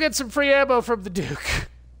 we're gonna go get some free ammo from the Duke.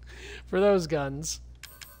 For those guns.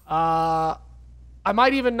 I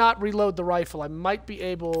might even not reload the rifle. I might be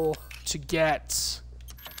able to get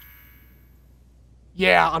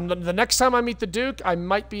Yeah, on the next time I meet the Duke, I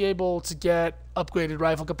might be able to get upgraded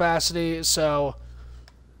rifle capacity, so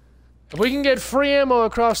if we can get free ammo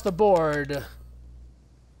across the board,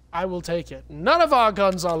 I will take it. None of our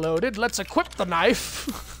guns are loaded. Let's equip the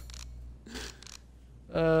knife.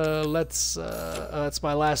 It's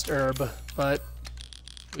my last herb, but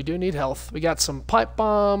we do need health. We got some pipe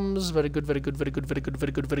bombs. Very good, very good, very good, very good,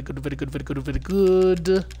 very good, very good, very good, very good, very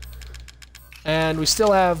good. And we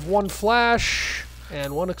still have one flash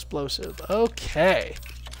and one explosive. Okay.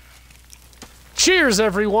 Cheers,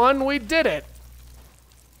 everyone. We did it.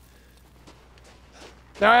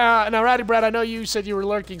 Now, Ratty Brad, I know you said you were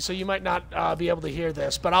lurking, so you might not be able to hear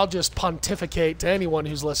this, but I'll just pontificate to anyone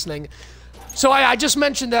who's listening. So I just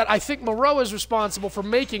mentioned that I think Moreau is responsible for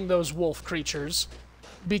making those wolf creatures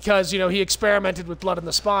because, you know, he experimented with blood in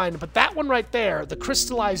the spine. But that one right there, the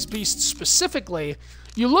crystallized beast specifically,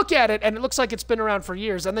 you look at it and it looks like it's been around for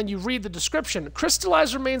years, and then you read the description.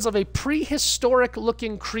 Crystallized remains of a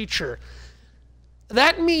prehistoric-looking creature.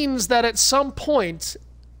 That means that at some point,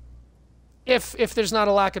 if there's not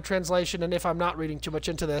a lack of translation and if I'm not reading too much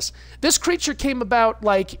into this, this creature came about,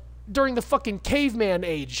 like, during the fucking caveman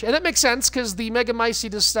age. And that makes sense, because the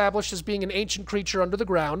Megamycete is established as being an ancient creature under the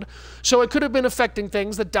ground, so it could have been affecting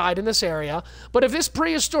things that died in this area. But if this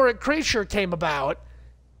prehistoric creature came about,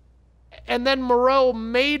 and then Moreau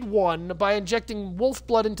made one by injecting wolf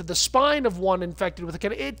blood into the spine of one infected with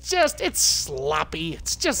a... it's sloppy.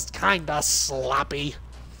 It's just kinda sloppy.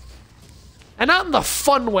 And not in the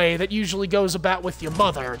fun way that usually goes about with your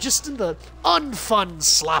mother, just in the unfun,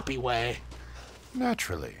 sloppy way.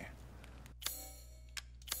 Naturally.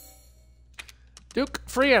 Duke,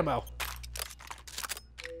 free ammo.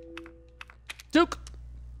 Duke!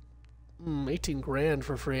 18 grand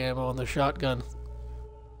for free ammo on the shotgun.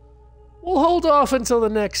 We'll hold off until the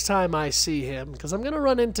next time I see him, because I'm going to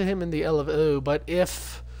run into him in the elevator. Oh, but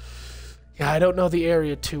if... Yeah, I don't know the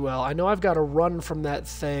area too well. I know I've got to run from that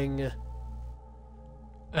thing,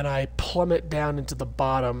 and I plummet down into the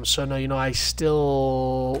bottom. So, no, you know, I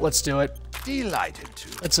still... Let's do it. Delighted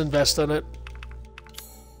to. Let's invest in it.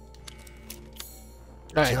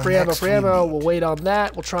 Alright, free ammo. We'll wait on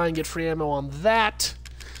that. We'll try and get free ammo on that.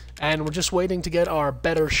 And we're just waiting to get our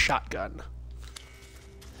better shotgun.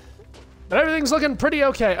 But everything's looking pretty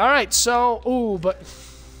okay. Alright, so... Ooh, but...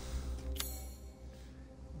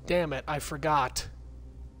 Damn it, I forgot.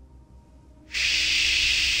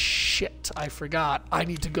 Shit, I forgot. I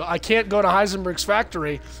need to go... I can't go to Heisenberg's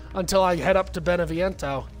factory until I head up to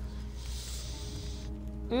Beneviento.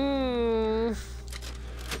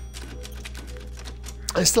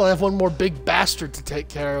 I still have one more big bastard to take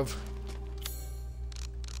care of.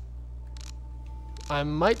 I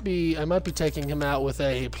might be taking him out with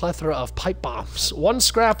a plethora of pipe bombs. One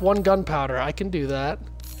scrap, one gunpowder. I can do that.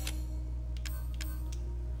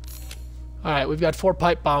 Alright, we've got 4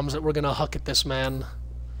 pipe bombs that we're gonna huck at this man.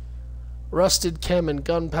 Rusted chem and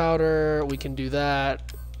gunpowder. We can do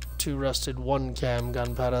that. 2 rusted, 1 chem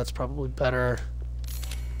gunpowder. That's probably better.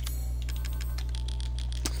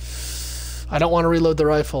 I don't want to reload the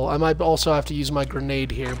rifle. I might also have to use my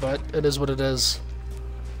grenade here, but it is what it is.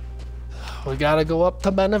 We gotta go up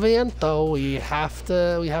to Beneviento. We have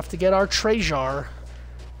to get our treasure.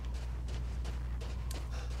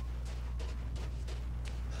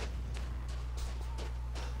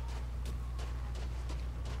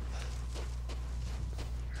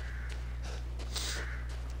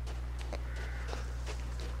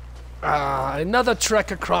 Another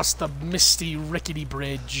trek across the misty, rickety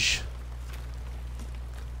bridge.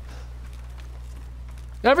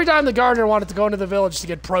 Every time the gardener wanted to go into the village to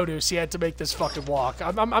get produce, he had to make this fucking walk.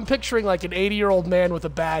 I'm picturing like an 80-year-old man with a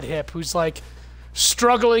bad hip who's like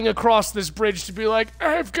struggling across this bridge to be like,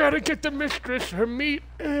 I've got to get the mistress her meat.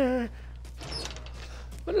 Put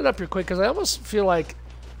it up here quick, because I almost feel like...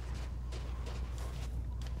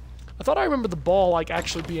 I thought I remember the ball like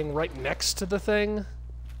actually being right next to the thing.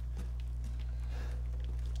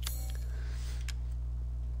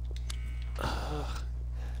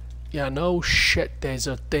 Yeah, no shit, there's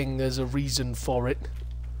a reason for it.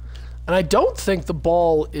 And I don't think the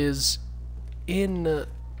ball is in the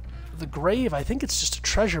grave. I think it's just a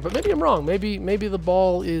treasure, but maybe I'm wrong. Maybe the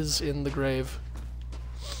ball is in the grave.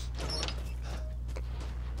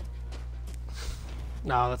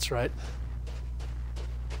 No, that's right.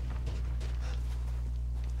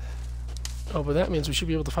 Oh, but that means we should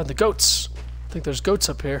be able to find the goats. I think there's goats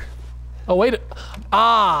up here. Oh, wait.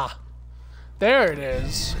 Ah! There it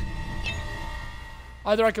is.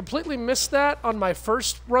 Either I completely missed that on my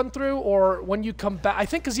first run-through, or when you come back... I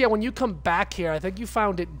think, because, yeah, when you come back here, I think you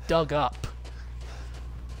found it dug up.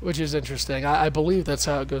 Which is interesting. I believe that's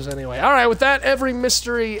how it goes anyway. All right, with that, every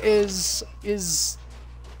mystery is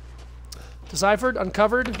deciphered,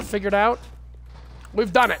 uncovered, figured out.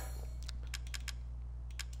 We've done it.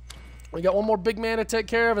 We got one more big man to take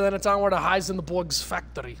care of, and then it's onward to Heisenberg's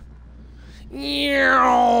factory.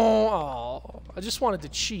 Oh, I just wanted to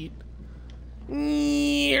cheat.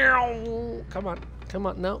 Come on. Come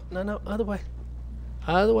on. No, no, no. Other way.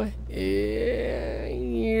 Other way.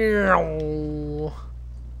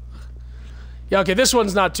 Yeah, okay, this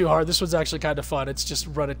one's not too hard. This one's actually kind of fun. It's just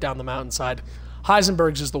run it down the mountainside.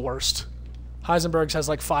 Heisenberg's is the worst. Heisenberg's has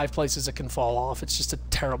like 5 places it can fall off. It's just a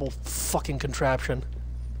terrible fucking contraption.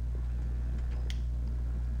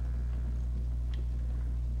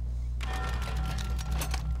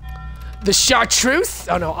 The Chartreuse?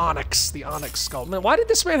 Oh no, Onyx. The Onyx skull. Man, why did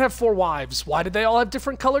this man have 4 wives? Why did they all have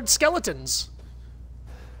different colored skeletons?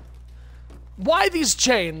 Why these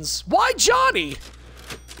chains? Why Johnny?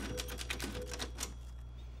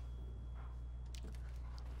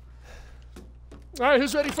 Alright,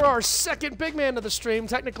 who's ready for our second big man of the stream?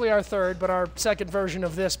 Technically our third, but our second version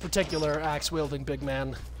of this particular axe-wielding big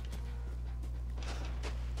man.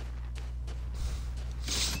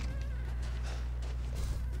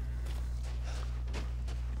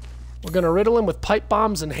 We're gonna riddle him with pipe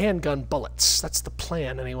bombs and handgun bullets. That's the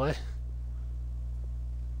plan, anyway.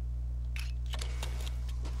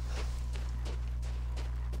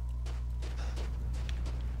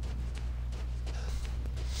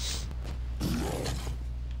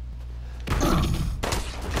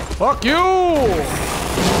 Fuck you! Do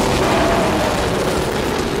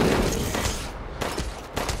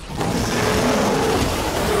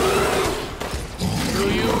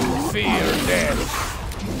you fear death?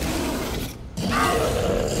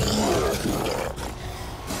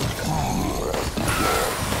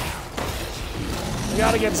 We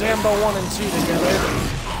gotta get Zambo 1 and 2 together.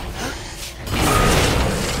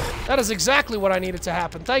 That is exactly what I needed to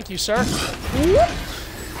happen. Thank you, sir.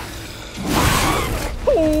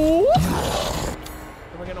 And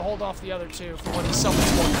we're gonna hold off the other 2 for when he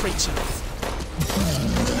summons more creatures.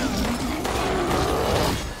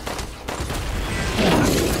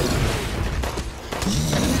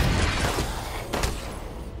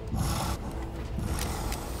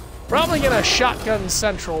 Probably gonna shotgun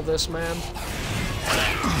central this man.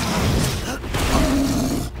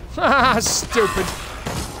 Haha, stupid.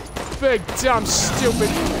 Big dumb stupid.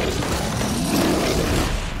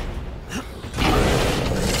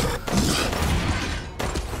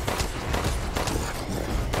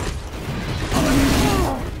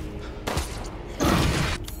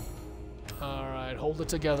 Hold it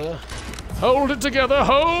together. Hold it together.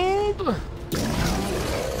 Hold! The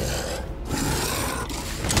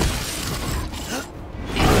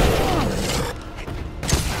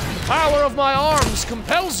power of my arms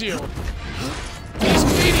compels you. These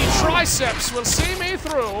meaty triceps will see me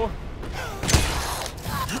through.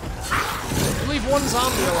 Leave one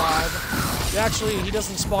zombie alive. Actually, he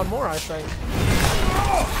doesn't spawn more, I think.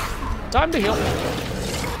 Time to heal.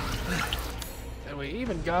 And we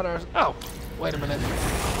even got our... Oh! Wait a minute.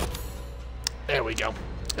 There we go.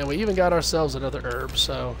 And we even got ourselves another herb,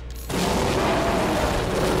 so...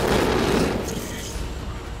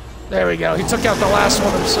 There we go. He took out the last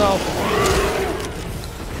one himself.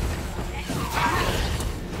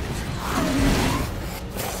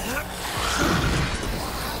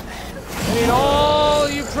 I need all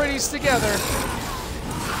you pretties together.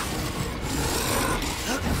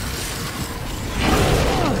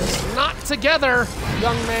 It's not together,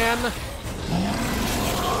 young man.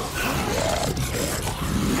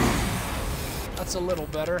 That's a little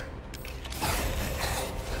better.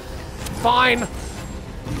 Fine.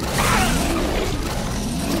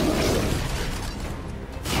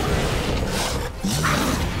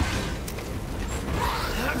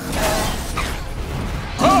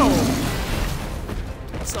 Oh!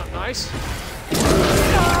 That's not nice.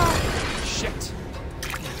 Shit.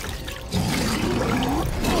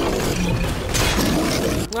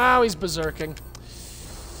 Now he's berserking.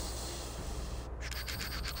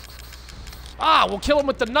 Ah, we'll kill him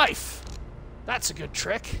with the knife. That's a good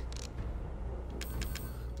trick.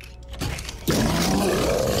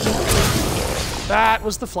 That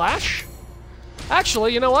was the flash.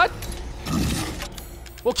 Actually, you know what?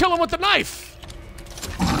 We'll kill him with the knife.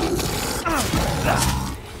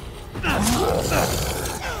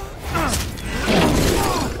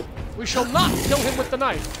 We shall not kill him with the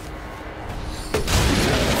knife.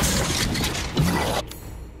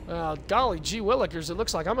 Golly gee willikers, it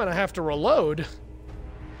looks like I'm gonna have to reload.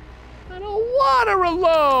 I don't wanna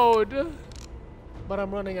reload! But I'm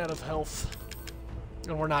running out of health.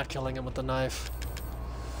 And we're not killing him with the knife.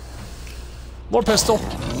 More pistol.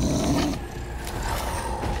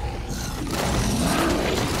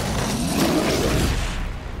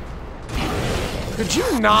 Could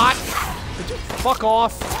you not? Could you fuck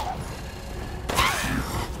off?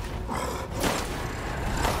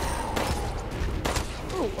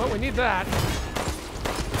 Ooh, well, we need that.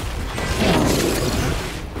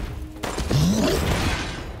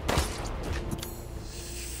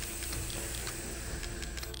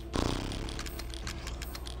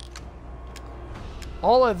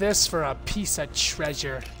 All of this for a piece of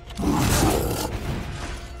treasure.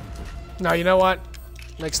 No, you know what?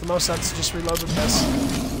 Makes the most sense to just reload with this.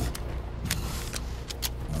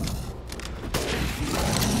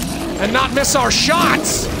 And not miss our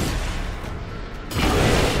shots!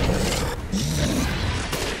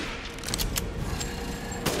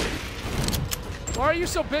 Why are you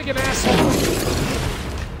so big an asshole?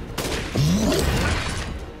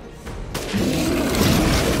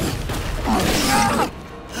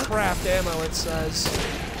 Craft ammo, it says.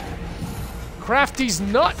 Craft these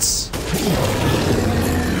nuts!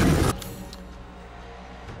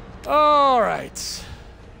 Alright.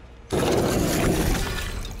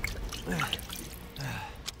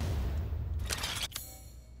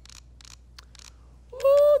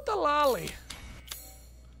 Ooh, the lolly.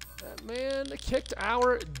 That man kicked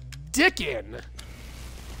our dick in.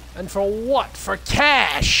 And for what? For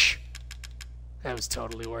cash! That was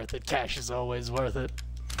totally worth it. Cash is always worth it.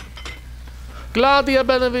 Claudia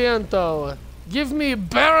Beneviento, give me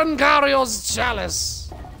Baron Gario's chalice.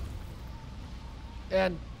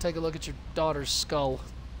 And take a look at your daughter's skull.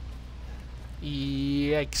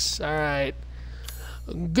 Yikes. Alright.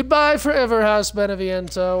 Goodbye forever, House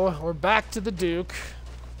Beneviento. We're back to the Duke.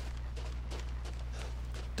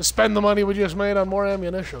 To spend the money we just made on more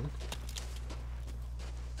ammunition.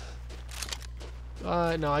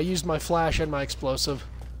 No, I used my flash and my explosive.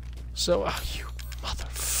 So, you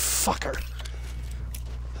motherfucker.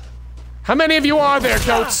 How many of you are there,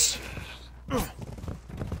 goats?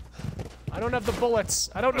 I don't have the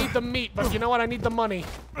bullets. I don't need the meat, but you know what? I need the money.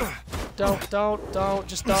 Don't,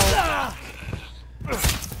 just don't.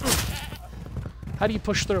 How do you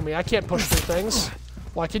push through me? I can't push through things.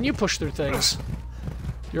 Why can you push through things?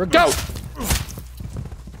 You're a goat!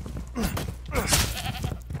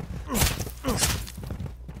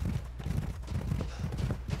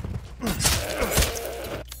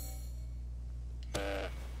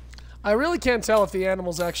 I really can't tell if the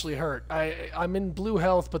animal's actually hurt. I'm in blue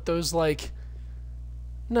health, but those, like...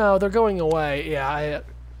 No, they're going away. Yeah,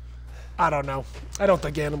 I don't know. I don't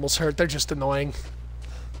think animals hurt. They're just annoying.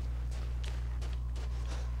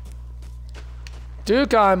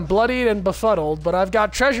 Duke, I'm bloodied and befuddled, but I've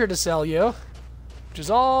got treasure to sell you. Which is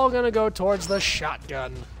all gonna go towards the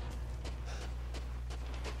shotgun.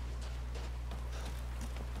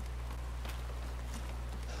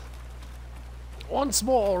 Once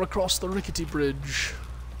more across the rickety bridge.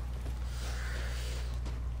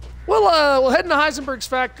 We'll head into Heisenberg's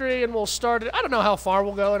factory and we'll start it. I don't know how far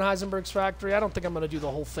we'll go in Heisenberg's factory. I don't think I'm going to do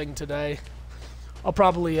the whole thing today. I'll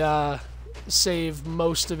probably save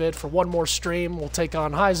most of it for one more stream. We'll take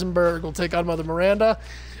on Heisenberg, we'll take on Mother Miranda,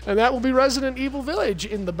 and that will be Resident Evil Village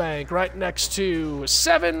in the bank, right next to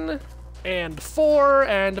 7 and 4,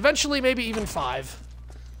 and eventually maybe even 5.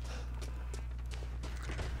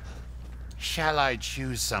 Shall I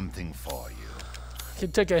choose something for you? You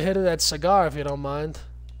can take a hit of that cigar if you don't mind.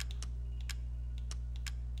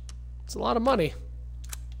 It's a lot of money.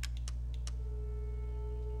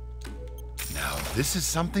 Now, this is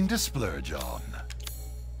something to splurge on.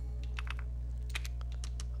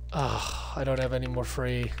 Ugh, I don't have any more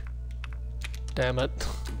free. Damn it.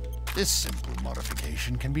 This simple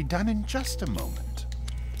modification can be done in just a moment.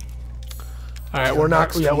 All right, we're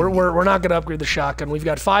not gonna upgrade the shotgun. We've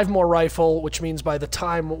got 5 more rifle, which means by the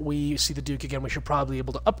time we see the Duke again, we should probably be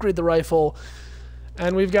able to upgrade the rifle.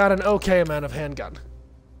 And we've got an okay amount of handgun.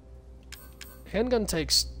 Handgun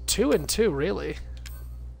takes 2 and 2, really.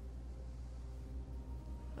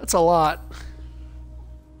 That's a lot.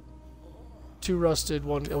 2 rusted,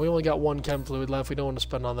 1, and we only got 1 chem fluid left. We don't want to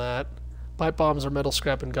spend on that. Pipe bombs are metal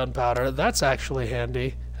scrap and gunpowder. That's actually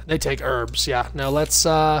handy. They take herbs, yeah. Now let's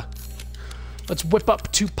whip up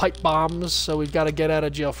 2 pipe bombs, so we've got a get out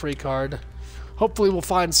of jail free card. Hopefully we'll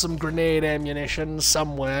find some grenade ammunition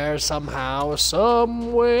somewhere, somehow,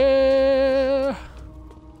 somewhere.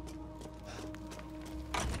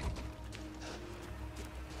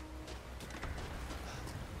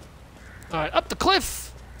 Alright, up the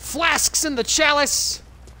cliff! Flasks in the chalice!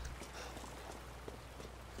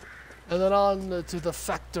 And then on to the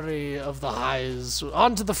factory of the highs.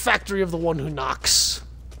 On to the factory of the one who knocks.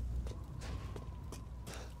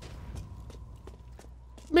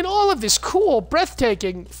 I mean, all of this cool,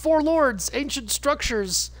 breathtaking, four lords, ancient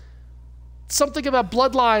structures, something about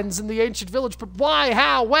bloodlines in the ancient village, but why,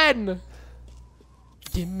 how, when?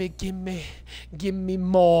 Gimme, gimme, gimme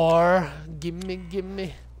more. Gimme,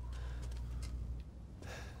 gimme.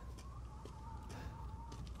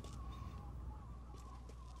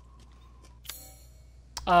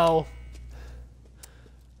 Oh.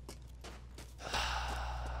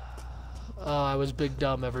 Oh, I was big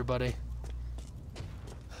dumb, everybody.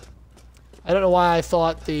 I don't know why I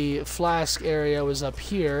thought the flask area was up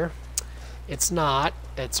here. It's not.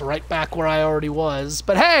 It's right back where I already was.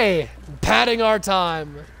 But hey, padding our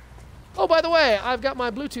time. Oh, by the way, I've got my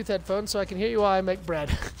Bluetooth headphones so I can hear you while I make bread.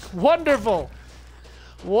 Wonderful.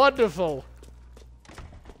 Wonderful.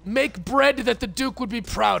 Make bread that the Duke would be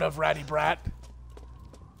proud of, ratty brat.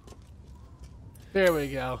 There we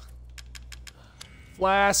go.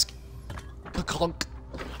 Flask. Clunk.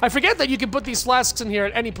 I forget that you can put these flasks in here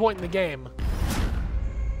at any point in the game.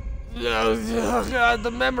 Oh, God,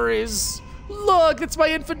 the memories. Look, it's my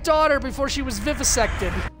infant daughter before she was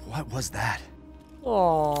vivisected. What was that?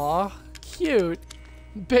 Aww, cute.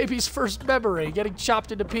 Baby's first memory, getting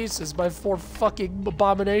chopped into pieces by 4 fucking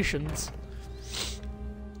abominations.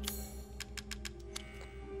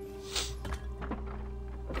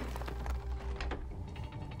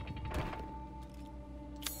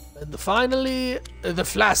 And finally, the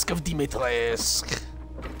flask of Dimitrescu.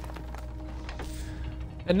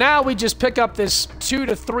 And now we just pick up this 200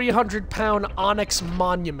 to 300 pound onyx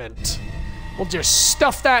monument. We'll just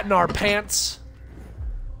stuff that in our pants.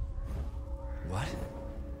 What?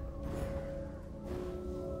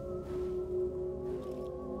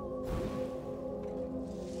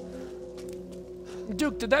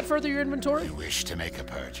 Duke, did that further your inventory? You wish to make a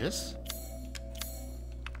purchase?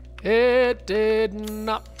 It did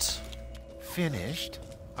not. Finished?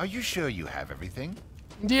 Are you sure you have everything?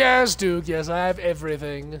 Yes, Duke, yes, I have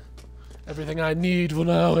everything. Everything I need for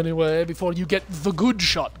now, anyway, before you get the good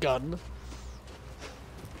shotgun.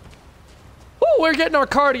 Oh, we're getting our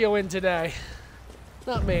cardio in today.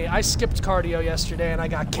 Not me. I skipped cardio yesterday and I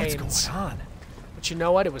got canes. What's going on? But you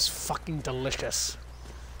know what? It was fucking delicious.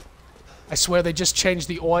 I swear they just changed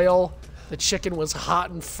the oil. The chicken was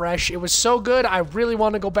hot and fresh. It was so good, I really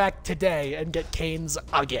want to go back today and get canes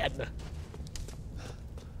again.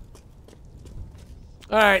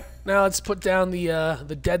 Alright, now let's put down the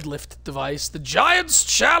deadlift device. The Giant's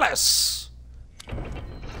Chalice!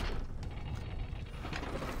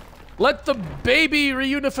 Let the baby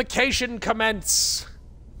reunification commence.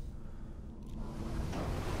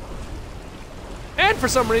 And for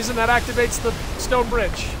some reason, that activates the stone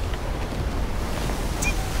bridge.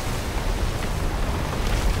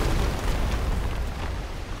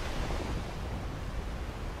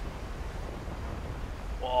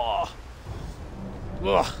 Oh.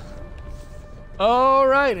 Ugh. All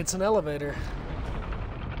right, it's an elevator.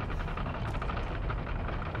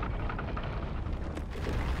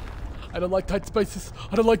 I don't like tight spaces.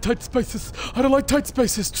 I don't like tight spaces. I don't like tight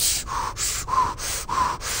spaces.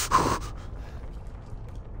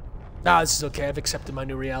 Nah, this is okay. I've accepted my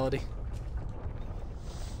new reality.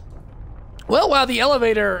 Well, while the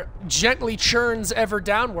elevator gently churns ever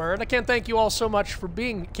downward, I can't thank you all so much for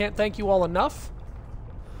being... Can't thank you all enough.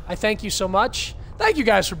 I thank you so much. Thank you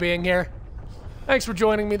guys for being here. Thanks for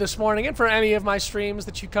joining me this morning and for any of my streams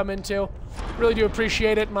that you come into. Really do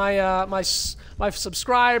appreciate it. My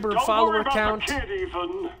subscriber and follower count. Don't worry about the kid,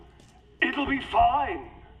 even. It'll be fine.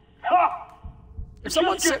 Ha! If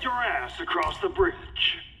someone Just get your ass across the bridge.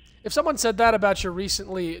 If someone said that about your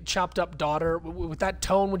recently chopped up daughter with that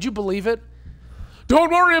tone, would you believe it?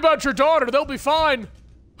 Don't worry about your daughter, they'll be fine.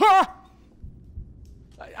 Ha!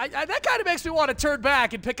 That kind of makes me want to turn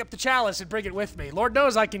back and pick up the chalice and bring it with me. Lord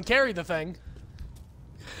knows I can carry the thing.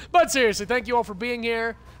 But seriously, thank you all for being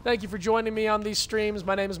here. Thank you for joining me on these streams.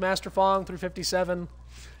 My name is Master Fong 357.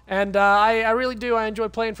 And I really do. I enjoy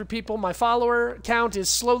playing for people. My follower count is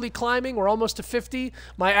slowly climbing. We're almost to 50.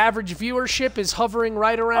 My average viewership is hovering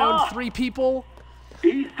right around 3 people.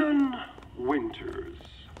 Ethan Winters.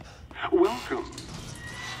 Welcome.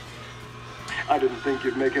 I didn't think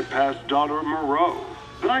you'd make it past Daughter Moreau,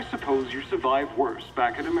 but I suppose you survived worse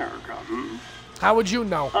back in America, hmm? How would you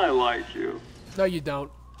know? I like you. No, you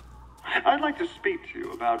don't. I'd like to speak to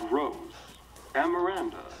you about Rose and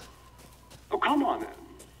Miranda. Oh, come on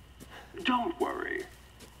in. Don't worry.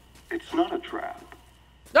 It's not a trap.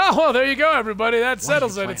 Oh, well, there you go, everybody. That What are you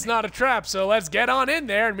settles it. planning? It's not a trap, so let's get on in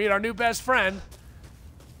there and meet our new best friend.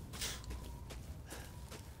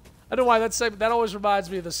 I don't know why that always reminds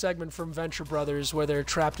me of the segment from Venture Brothers where they're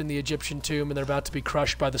trapped in the Egyptian tomb and they're about to be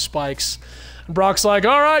crushed by the spikes. And Brock's like,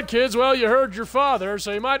 all right, kids, well, you heard your father,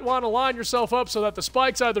 so you might want to line yourself up so that the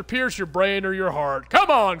spikes either pierce your brain or your heart. Come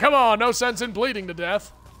on, no sense in bleeding to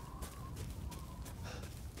death.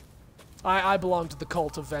 I belong to the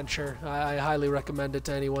cult of Venture. I highly recommend it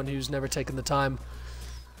to anyone who's never taken the time.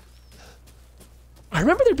 I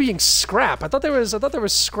remember there being scrap. I thought there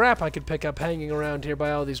was scrap I could pick up hanging around here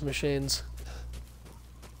by all these machines.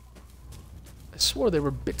 I swore there were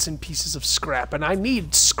bits and pieces of scrap, and I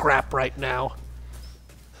need scrap right now.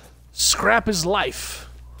 Scrap is life.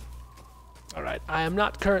 Alright, I am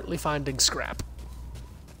not currently finding scrap.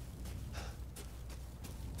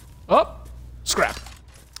 Oh! Scrap.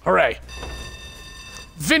 Hooray.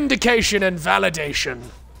 Vindication and validation.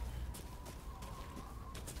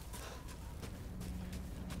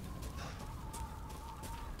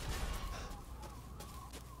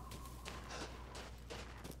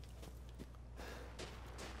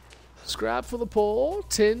 Scrap for the poor,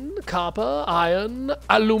 tin, copper, iron,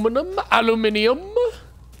 aluminum, aluminium.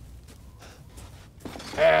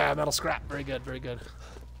 Yeah, metal scrap. Very good, very good.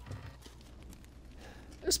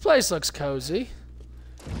 This place looks cozy.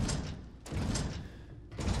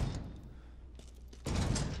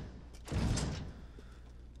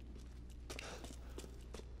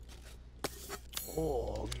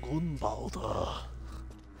 Oh, gunpowder.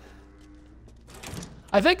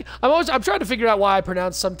 I think I'm trying to figure out why I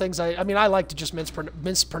pronounce some things. I mean, I like to just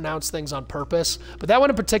mispronounce things on purpose, but that one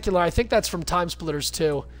in particular, I think that's from Time Splitters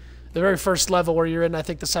 2. The very first level where you're in, I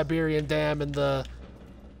think, the Siberian Dam, and the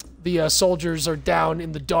soldiers are down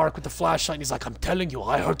in the dark with the flashlight, and he's like, I'm telling you,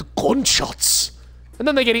 I heard the gunshots. And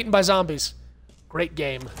then they get eaten by zombies. Great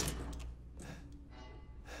game.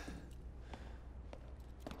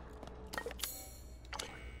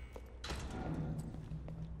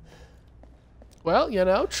 Well, you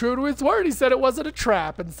know, true to his word, he said it wasn't a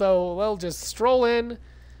trap, and so we'll just stroll in,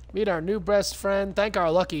 meet our new best friend, thank our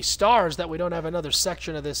lucky stars that we don't have another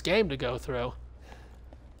section of this game to go through.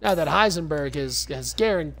 Now that Heisenberg has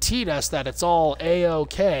guaranteed us that it's all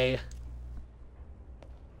A-OK.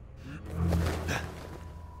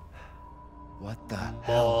 What the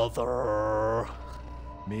hell? Mother.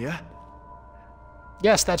 Mia?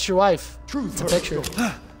 Yes, that's your wife. Truth It's a picture.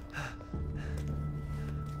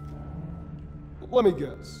 Let me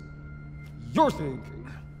guess. You're thinking,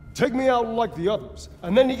 take me out like the others,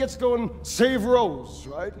 and then he gets to go and save Rose,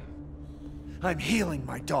 right? I'm healing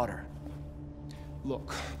my daughter.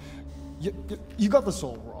 Look, you got this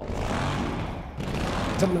all wrong.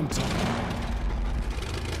 Tell me.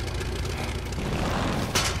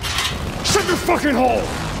 Shut your fucking hole!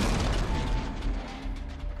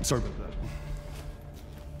 Sorry about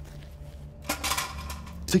that.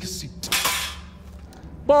 Take a seat.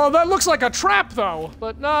 Well, that looks like a trap, though.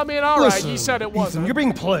 But, no, I mean, all right, Listen, you said it Ethan, wasn't. you're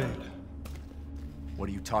being played. What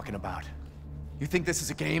are you talking about? You think this is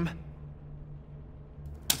a game?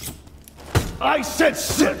 I said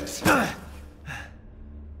sit!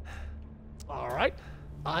 All right,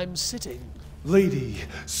 I'm sitting. Lady,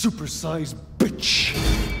 supersized bitch.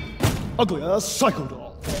 Ugly ass psycho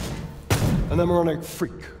doll. And that moronic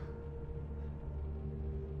freak.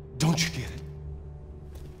 Don't you get it?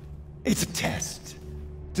 It's a test.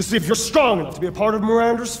 To see if you're strong enough to be a part of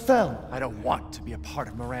Miranda's family. I don't want to be a part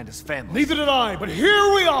of Miranda's family. Neither did I, but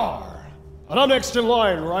here we are. And I'm next in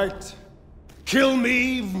line, right? Kill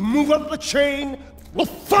me, move up the chain. Well,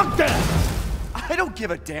 fuck that! I don't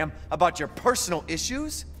give a damn about your personal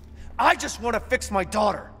issues. I just want to fix my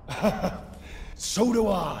daughter. So do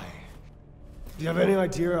I. Do you have any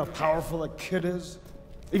idea how powerful that kid is?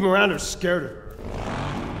 Even Miranda's scared of her.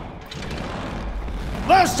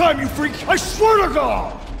 Last time, you freak, I swear to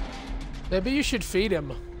God! Maybe you should feed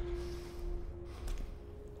him.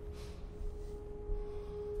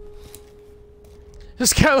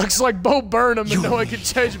 This guy looks like Bo Burnham, and no one can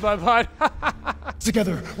change my mind.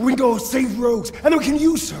 Together, we can go save Rose, and then we can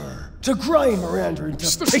use her to grind Miranda into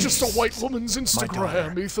This paste. is just a white woman's My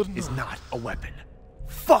daughter Instagram, Ethan. is not a weapon.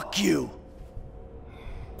 Fuck you!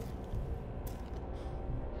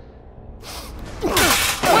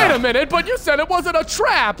 Wait a minute, but you said it wasn't a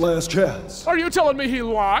trap! Last chance. Are you telling me he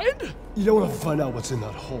lied? You don't want to find out what's in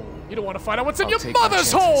that hole. You don't want to find out what's in I'll your take my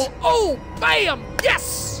mother's chances. hole! Oh, bam!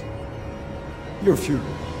 Yes! You're futile.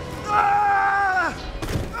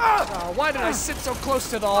 Oh, why did I sit so close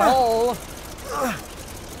to the hole?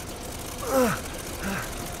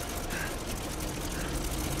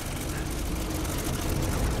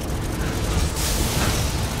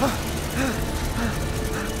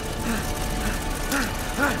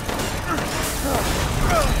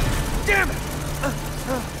 Damn it!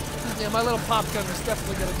 my little pop gun is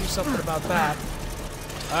definitely gonna do something about that.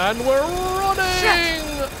 And we're running!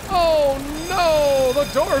 Shit. Oh no! The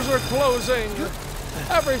doors are closing!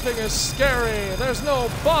 Everything is scary. There's no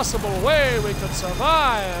possible way we could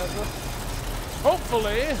survive.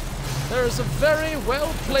 Hopefully, there's a very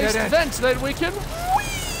well-placed vent that we can...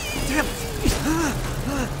 Damn it!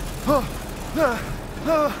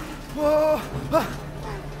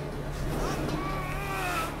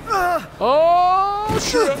 Oh,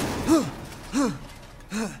 shit!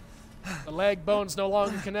 The leg bone's no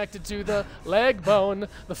longer connected to the leg bone.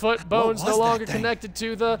 The foot bone's no longer connected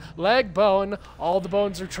to the leg bone. All the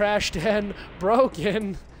bones are trashed and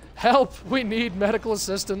broken. Help! We need medical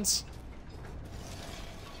assistance.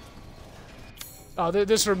 Oh,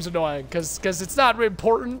 this room's annoying because it's not really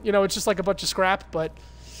important. You know, it's just like a bunch of scrap, but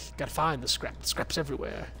gotta find the scrap. The scrap's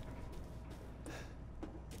everywhere.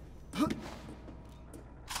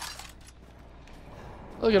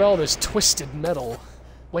 Look at all this twisted metal.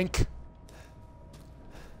 Wink.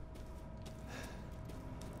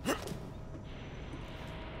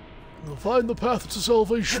 Find the path to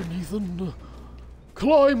salvation, Ethan.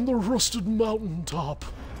 Climb the rusted mountaintop.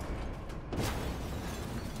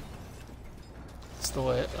 That's the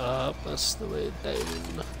way up, that's the way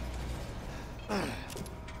down.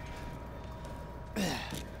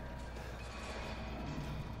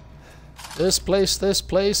 This place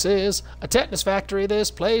is a tetanus factory.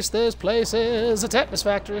 This place is a tetanus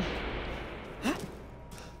factory.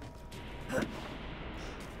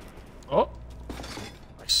 Oh.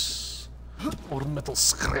 Nice. More metal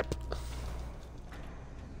scrap.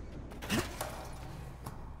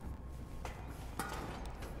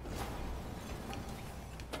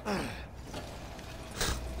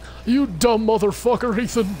 You dumb motherfucker,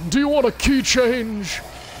 Ethan. Do you want a key change?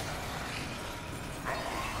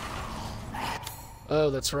 Oh,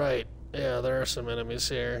 that's right. Yeah, there are some enemies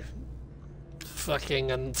here.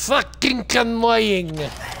 Fucking annoying.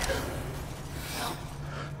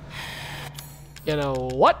 You know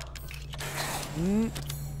what?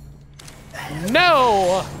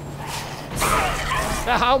 No!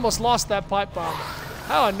 I almost lost that pipe bomb.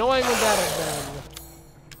 How annoying would that have been?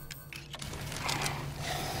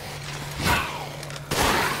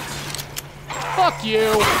 Fuck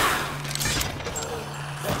you!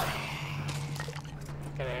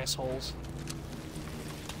 Fucking assholes.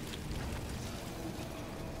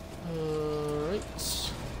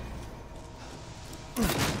 Alright.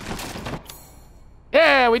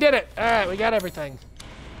 Yeah, we did it! Alright, we got everything.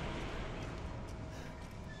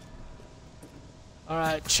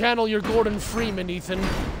 Alright, channel your Gordon Freeman, Ethan.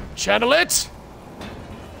 Channel it!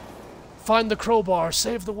 Find the crowbar,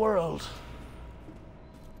 save the world.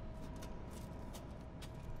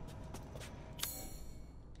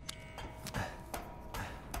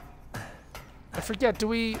 I forget, are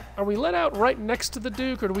we let out right next to the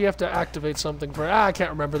Duke, or do we have to activate something for... I can't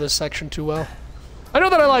remember this section too well. I know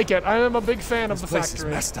that I like it. I am a big fan of the factory. This place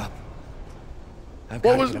is messed up.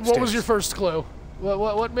 What was your first clue?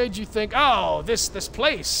 What made you think, oh, this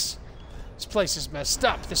place is messed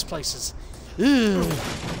up. This place is... Ew.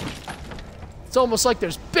 It's almost like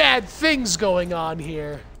there's bad things going on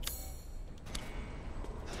here.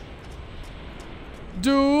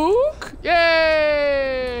 Duke?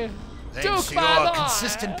 Yay! Thanks to your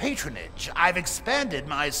consistent patronage, I've expanded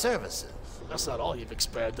my services. That's not all you've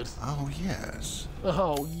expanded. Oh, yes.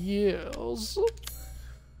 Oh, yes.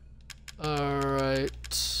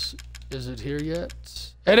 Alright. Is it here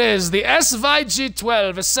yet? It is! The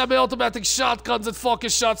SYG-12, a semi-automatic shotgun that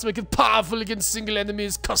focus shots make it powerful against single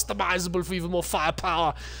enemies, customizable for even more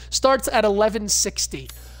firepower. Starts at 1160.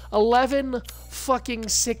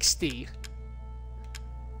 11-fucking-60.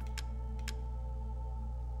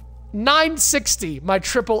 960, my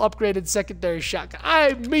triple upgraded secondary shotgun.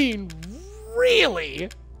 I mean, really?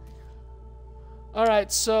 Alright,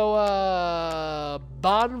 so,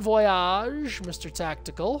 bon voyage, Mr.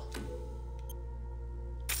 Tactical.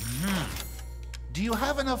 Do you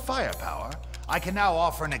have enough firepower? I can now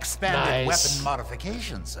offer an expanded weapon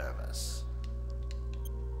modification service.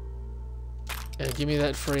 Yeah, give me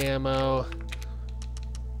that free ammo.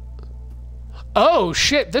 Oh,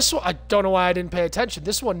 shit, this one, I don't know why I didn't pay attention.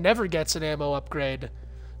 This one never gets an ammo upgrade.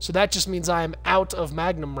 So that just means I am out of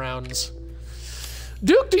Magnum rounds.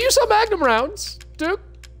 Duke, do you sell Magnum rounds? Duke?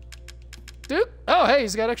 Duke? Oh, hey,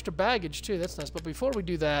 he's got extra baggage, too. That's nice. But before we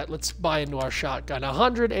do that, let's buy into our shotgun.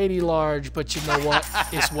 180 large, but you know what?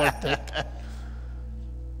 It's worth it.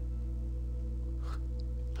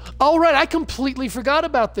 All right, I completely forgot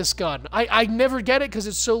about this gun. I never get it because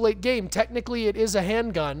it's so late game. Technically, it is a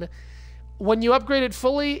handgun. when you upgrade it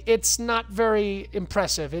fully, it's not very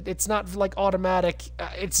impressive. It's not like automatic.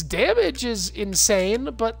 Its damage is insane,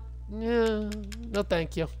 but no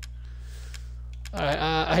thank you.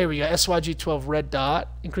 Alright, here we go. SYG 12 red dot.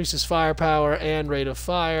 Increases firepower and rate of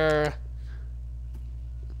fire.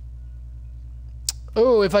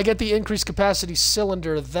 Oh, if I get the increased capacity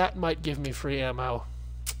cylinder, that might give me free ammo.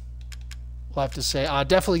 We'll have to say,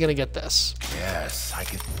 definitely gonna get this. Yes, I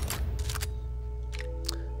can.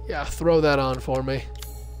 Yeah, throw that on for me.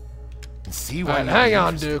 See Alright, when hang you're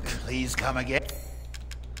on, used. Duke. Please come again.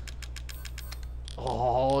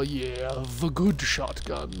 Oh, yeah, the good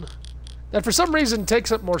shotgun. That for some reason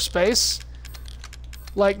takes up more space.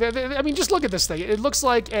 Like, I mean, just look at this thing. It looks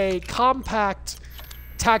like a compact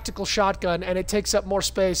tactical shotgun, and it takes up more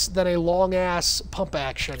space than a long-ass pump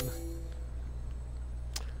action.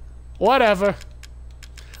 Whatever.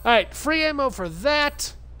 Alright, free ammo for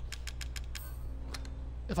that.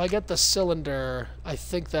 If I get the cylinder, I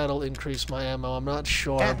think that'll increase my ammo. I'm not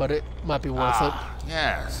sure, but it might be worth it.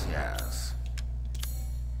 Yes, yes.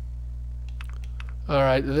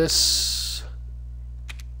 Alright, this...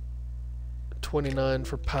 29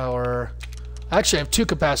 for power. I actually have 2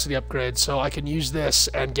 capacity upgrades, so I can use this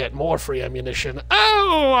and get more free ammunition.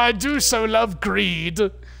 Oh, I do so love greed!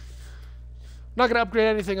 Not gonna upgrade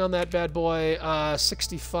anything on that bad boy.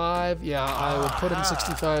 65. Yeah, I will put in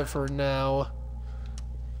 65 for now.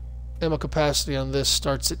 Ammo capacity on this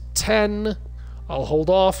starts at 10. I'll hold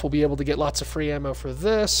off. We'll be able to get lots of free ammo for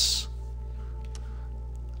this.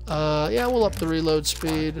 Yeah, we'll up the reload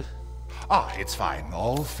speed. It's fine.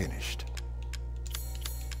 All finished.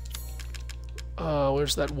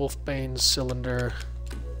 Where's that Wolfbane cylinder?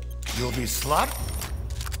 You'll be slaughtering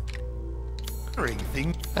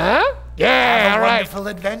thing. Huh? Yeah, Have a all right. wonderful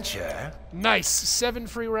adventure. Nice. 7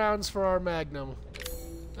 free rounds for our Magnum.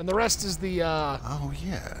 And the rest is the, Oh,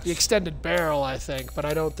 yes. the extended barrel, I think, but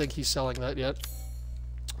I don't think he's selling that yet.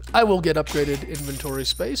 I will get upgraded inventory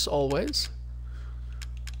space, always.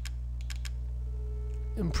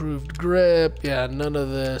 Improved grip. Yeah, none of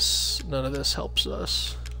this helps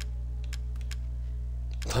us.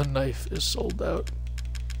 The knife is sold out.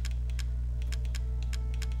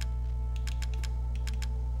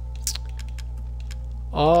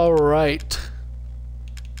 All right.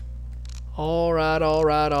 All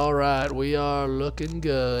right. We are looking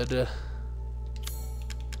good.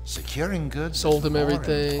 Securing goods. Sold him is more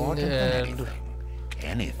everything, important than and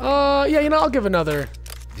anything. yeah, you know, I'll give another.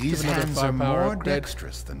 These another hands are firepower more upgrade.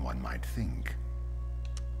 dexterous than one might think.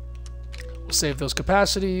 We'll save those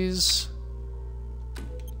capacities.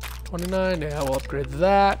 29. Yeah, we'll upgrade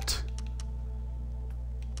that.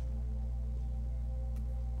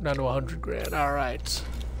 Down to 100 grand. All right.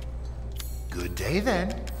 Good day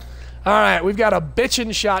then. All right, we've got a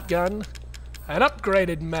bitchin' shotgun, an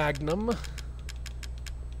upgraded Magnum,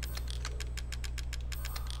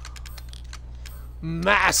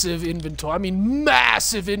 massive inventory. I mean,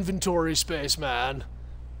 massive inventory space, man.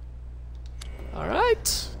 All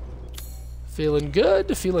right, feeling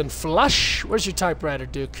good, feeling flush. Where's your typewriter,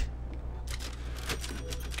 Duke?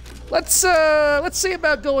 Let's see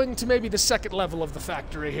about going to maybe the second level of the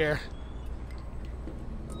factory here.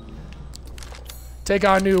 Take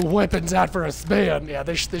our new weapons out for a spin. Yeah,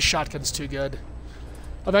 this shotgun's too good.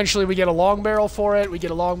 Eventually we get a long barrel for it. We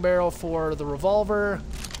get a long barrel for the revolver.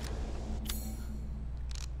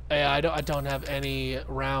 Yeah, I don't have any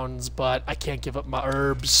rounds, but I can't give up my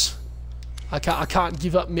herbs. I can't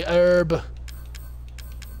give up my herb.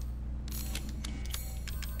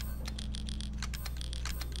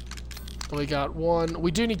 We got one.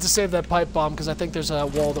 We do need to save that pipe bomb because I think there's a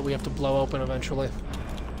wall that we have to blow open eventually.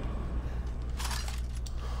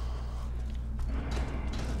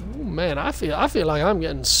 Ooh, man, I feel like I'm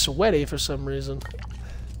getting sweaty for some reason.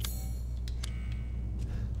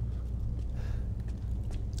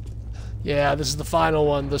 Yeah, this is the final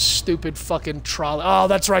one. The stupid fucking trolley. Oh,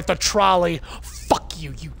 that's right, the trolley. Fuck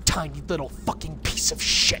you, you tiny little fucking piece of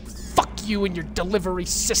shit. Fuck you and your delivery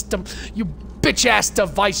system. You bitch-ass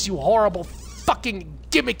device, you horrible fucking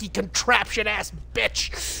gimmicky contraption-ass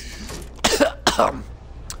bitch.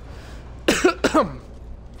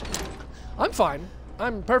 I'm fine.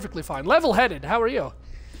 I'm perfectly fine. Level-headed. How are you?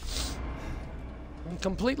 I'm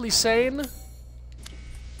completely sane.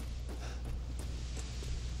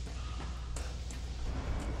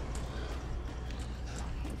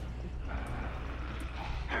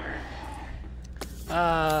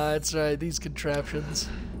 That's right, these contraptions.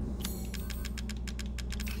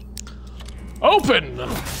 Open!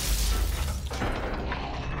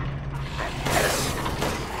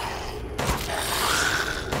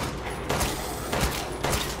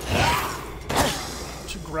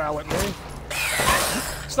 Should growl at me.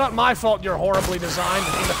 It's not my fault you're horribly designed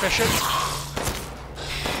and inefficient.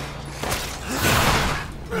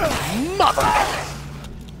 Mother!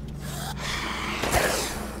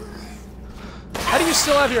 How do you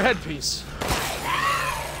still have your headpiece?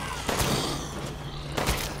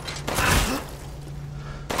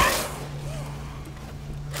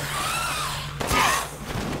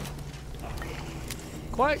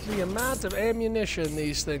 Quite the amount of ammunition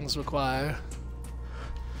these things require.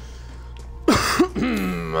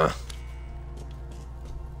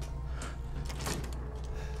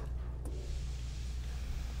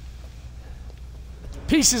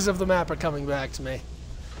 Pieces of the map are coming back to me.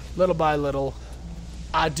 Little by little,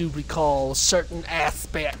 I do recall certain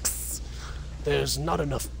aspects. There's not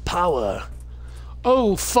enough power.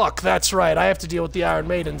 Oh, fuck, that's right. I have to deal with the Iron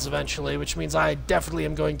Maidens eventually, which means I definitely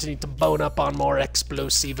am going to need to bone up on more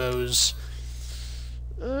explosivos.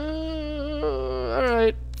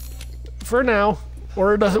 Alright. For now,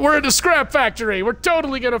 we're in a scrap factory. We're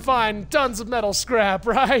totally gonna find tons of metal scrap,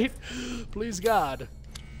 right? Please God.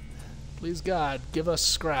 Please God, give us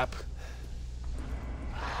scrap.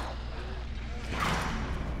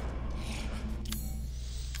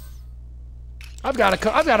 I've got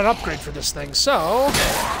an upgrade for this thing, so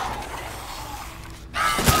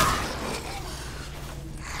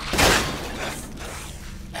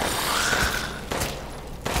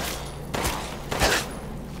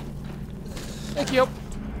thank you.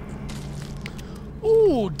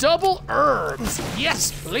 Ooh, double herbs.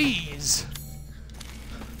 Yes, please.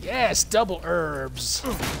 Yes, double herbs.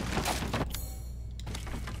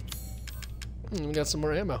 We got some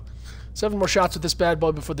more ammo. 7 more shots with this bad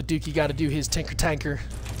boy before the Dookie got to do his Tinker Tanker.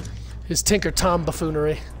 His Tinker Tom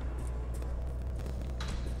buffoonery.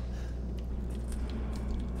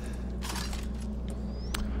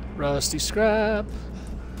 Rusty scrap.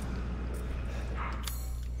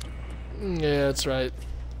 Yeah, that's right.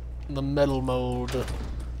 The metal mode.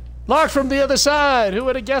 Locked from the other side! Who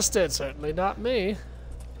would have guessed it? Certainly not me.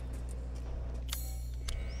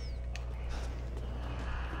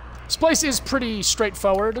 This place is pretty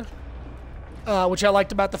straightforward. Which I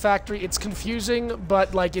liked about the factory. It's confusing,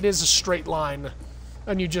 but like it is a straight line,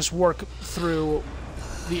 and you just work through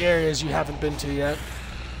the areas you haven't been to yet.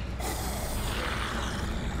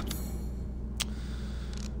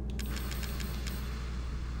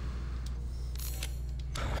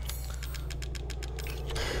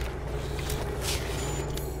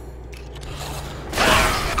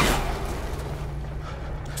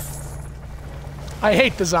 I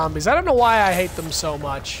hate the zombies. I don't know why I hate them so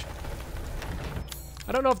much.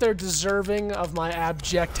 I don't know if they're deserving of my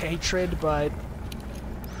abject hatred, but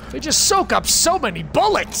they just soak up so many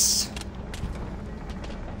bullets!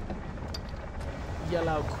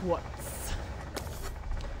 Yellow quartz.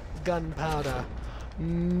 Gunpowder.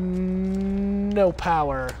 No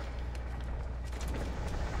power.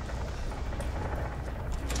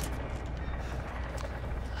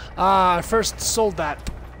 I first sold that.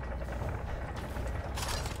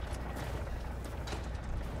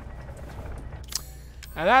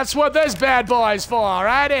 And that's what this bad boy's for,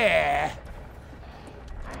 right here.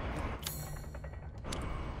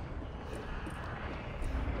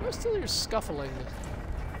 Where's still your scuffling?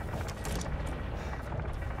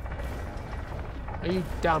 Are you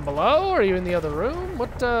down below, or are you in the other room?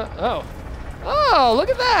 What, oh. Oh,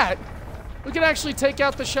 look at that! We can actually take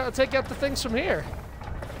out the things from here.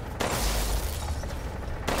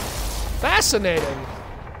 Fascinating.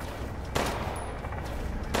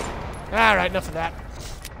 Alright, enough of that.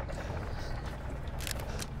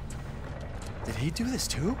 Did he do this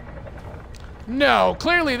too? No,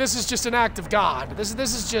 clearly this is just an act of God. This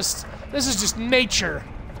is just nature.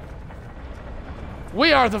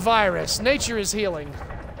 We are the virus. Nature is healing.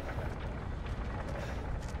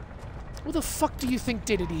 Who the fuck do you think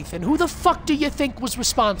did it, Ethan? Who the fuck do you think was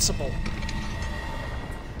responsible?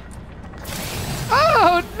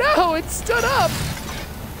 Oh no, it stood up.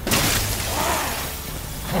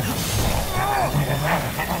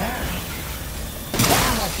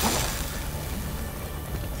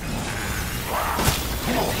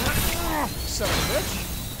 Son of a bitch.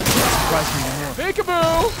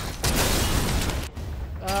 Peekaboo!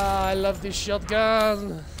 Ah, I love this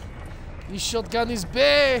shotgun. This shotgun is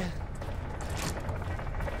big.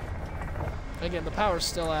 Again, the power's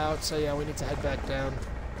still out, so yeah, we need to head back down.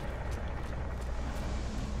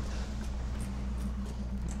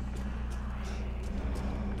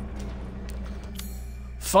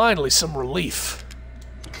 Finally, some relief.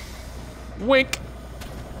 Wink.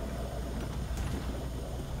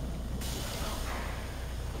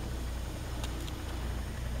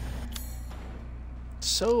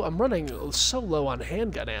 So, I'm running so low on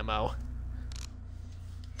handgun ammo.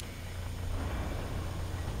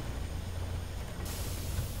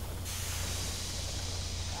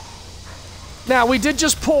 Now, we did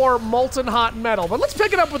just pour molten hot metal, but let's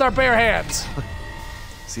pick it up with our bare hands.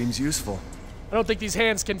 Seems useful. I don't think these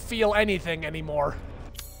hands can feel anything anymore.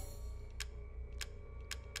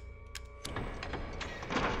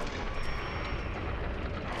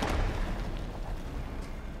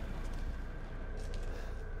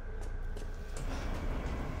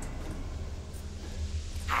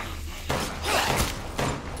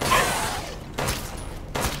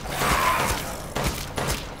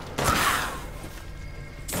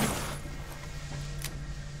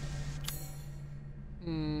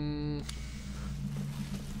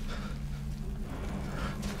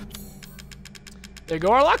 There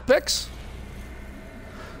go our lockpicks.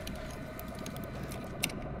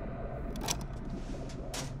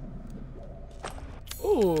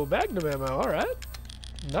 Ooh, magnum ammo, alright.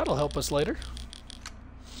 That'll help us later.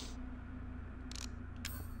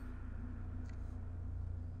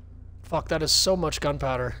 Fuck, that is so much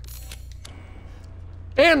gunpowder.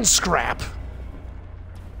 And scrap!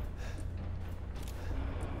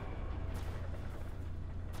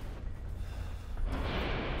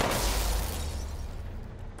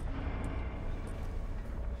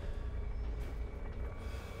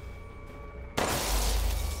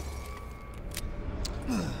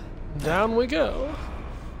 Down we go.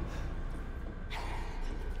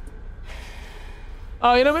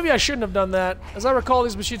 Oh, you know, maybe I shouldn't have done that. As I recall,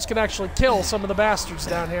 these machines can actually kill some of the bastards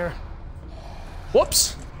down here.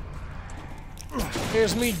 Whoops.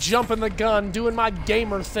 Here's me jumping the gun, doing my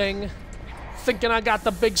gamer thing, thinking I got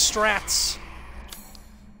the big strats.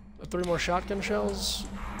 3 more shotgun shells.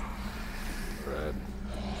 Right.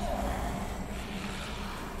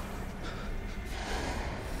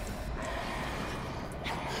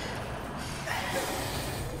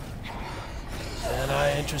 And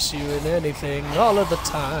I interest you in anything, all of the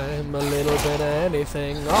time. A little bit of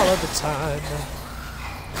anything, all of the time.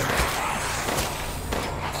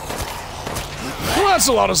 Well, that's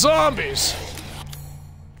a lot of zombies.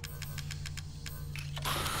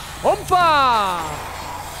 Oompa!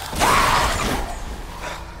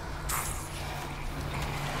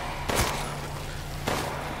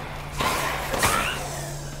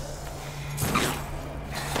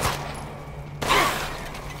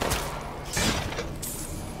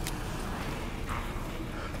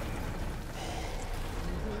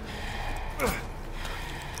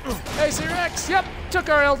 Yep, took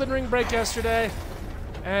our Elden Ring break yesterday,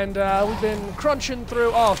 and we've been crunching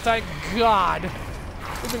through. Oh, thank God!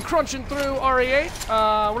 We've been crunching through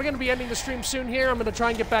RE8. We're gonna be ending the stream soon here. I'm gonna try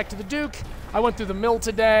and get back to the Duke. I went through the mill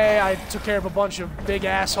today. I took care of a bunch of big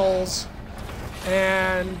assholes,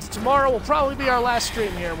 and tomorrow will probably be our last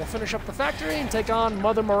stream here. We'll finish up the factory and take on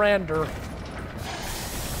Mother Miranda.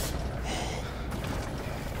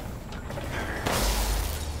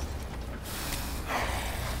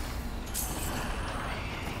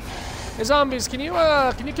 Hey zombies, can you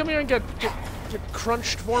come here and get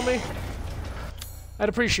crunched for me? I'd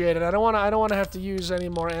appreciate it. I don't wanna have to use any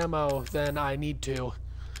more ammo than I need to.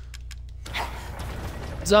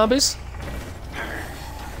 Zombies?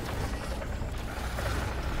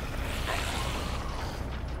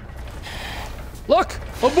 Look!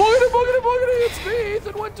 A boogity! It's me,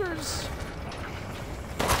 Ethan Winters!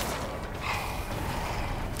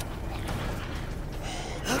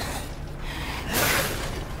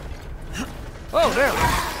 Oh, damn.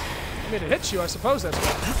 I mean, it hits you, I suppose that's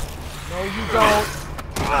what. No, you don't.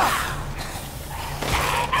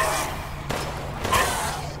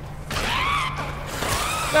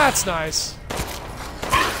 That's nice.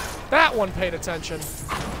 That one paid attention.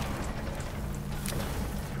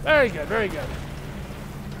 Very good, very good.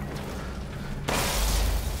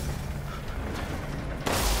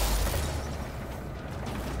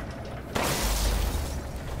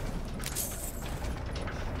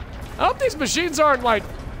 I hope these machines aren't, like,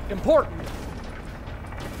 important.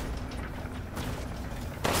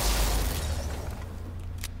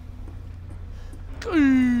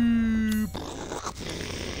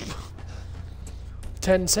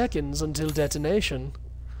 "10 seconds until detonation."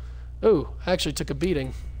 Ooh, I actually took a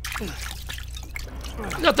beating.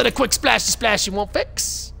 Not that a quick splashy won't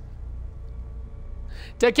fix.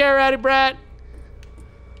 Take care, Addy Brat.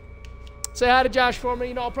 Say hi to Josh for me.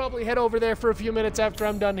 You know, I'll probably head over there for a few minutes after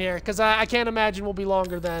I'm done here, because I can't imagine we'll be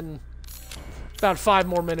longer than about 5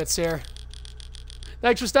 more minutes here.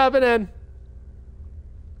 Thanks for stopping in.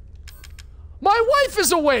 My wife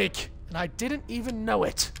is awake, and I didn't even know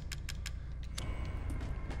it.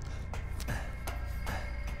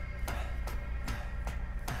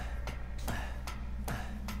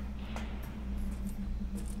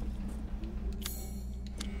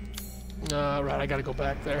 Right, I gotta go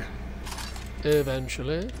back there.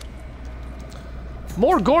 Eventually.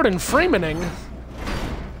 More Gordon Freemaning.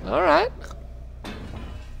 All right.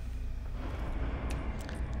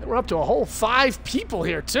 And we're up to a whole 5 people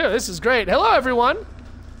here, too. This is great. Hello, everyone.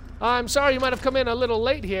 I'm sorry you might have come in a little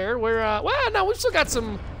late here. We're, well, no, we've still got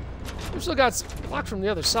some blocked from the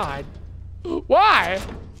other side. Why?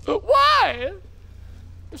 Why?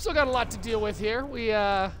 We've still got a lot to deal with here. We,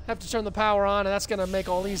 have to turn the power on, and that's gonna make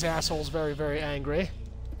all these assholes very, very angry.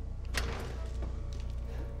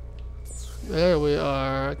 There we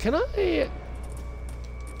are. Can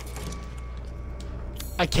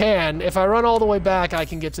I can. If I run all the way back, I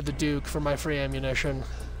can get to the Duke for my free ammunition.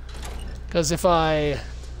 Because if I...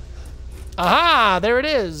 Aha! There it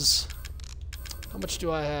is! How much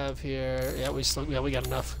do I have here? Yeah, we got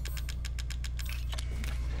enough.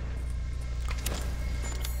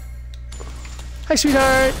 Hi,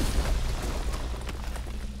 sweetheart!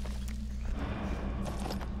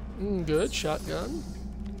 Good. Shotgun.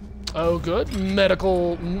 Oh, good.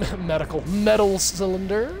 Metal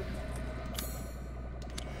cylinder.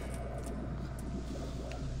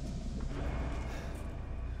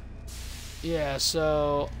 Yeah,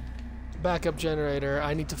 so backup generator.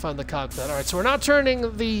 I need to find the cockpit. All right, so we're not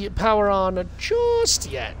turning the power on just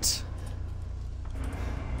yet.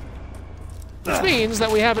 Which means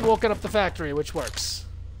that we haven't woken up the factory, which works.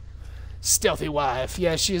 Stealthy wife.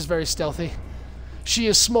 Yeah, she is very stealthy. She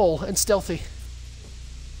is small and stealthy.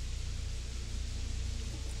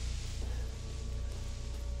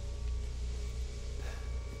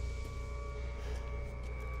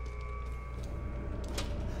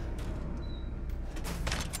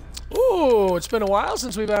 Ooh, it's been a while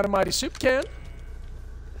since we've had a mighty soup can.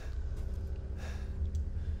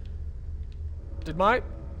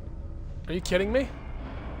 Are you kidding me?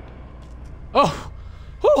 Oh,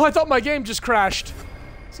 I thought my game just crashed.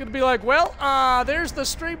 It's gonna be like, well, there's the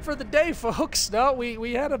stream for the day, folks. No,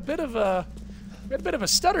 we had a bit of a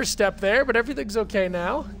stutter step there, but everything's okay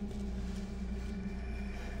now.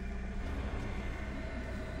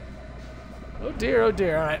 Oh dear, oh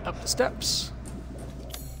dear. All right, up the steps.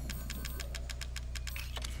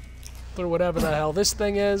 Through whatever the hell this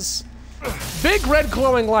thing is. Big red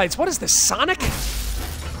glowing lights. What is this, Sonic?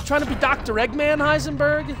 Trying to be Dr. Eggman,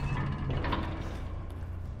 Heisenberg?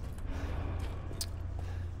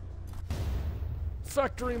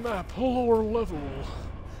 Factory map, lower level.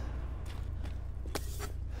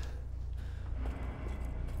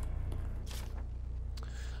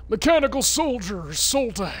 Mechanical soldier,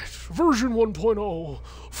 Soldat, version 1.0.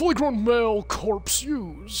 Fully grown male corpse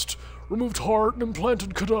used. Removed heart and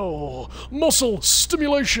implanted caudal. Muscle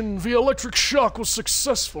stimulation via electric shock was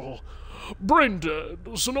successful. Brain dead,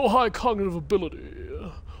 so no high cognitive ability.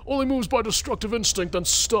 Only moves by destructive instinct and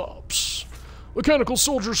stops. Mechanical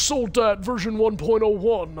soldier Soldat version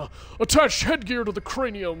 1.01. Attached headgear to the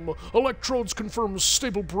cranium. Electrodes confirm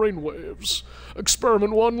stable brainwaves.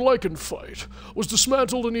 Experiment 1 lichen fight. Was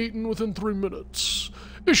dismantled and eaten within 3 minutes.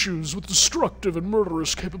 Issues with destructive and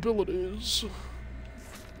murderous capabilities.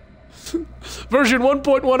 Version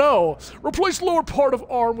 1.10. Replace lower part of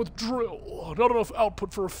arm with drill. Not enough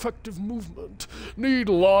output for effective movement. Need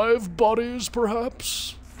live bodies,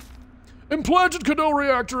 perhaps? Implanted caudal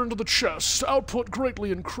reactor into the chest. Output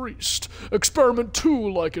greatly increased. Experiment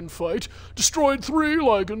 2 lichen fight. Destroyed 3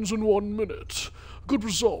 lichens in 1 minute. Good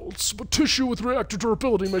results, but tissue with reactor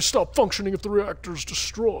durability may stop functioning if the reactor is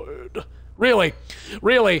destroyed. Really?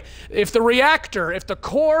 Really? If the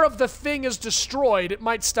core of the thing is destroyed, it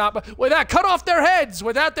might stop. Cut off their heads!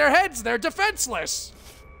 Without their heads, they're defenseless!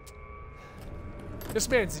 This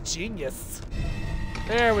man's a genius.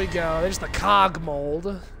 There we go. There's the cog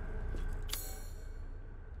mold.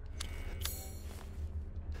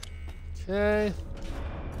 Okay.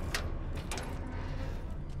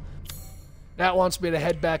 That wants me to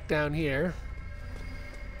head back down here.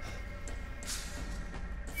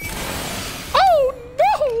 Oh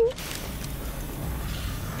no!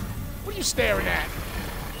 What are you staring at?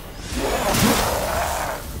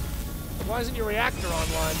 Why isn't your reactor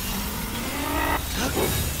online?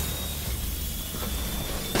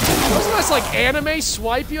 Wasn't this like anime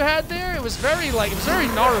swipe you had there? It was very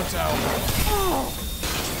Naruto.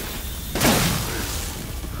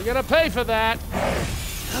 You're gonna pay for that.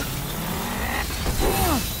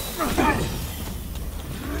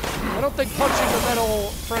 I don't think punching the metal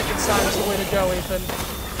Frankenstein is the way to go, Ethan.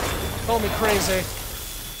 Call me crazy.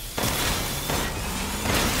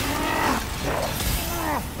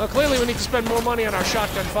 Well, clearly we need to spend more money on our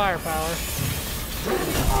shotgun firepower.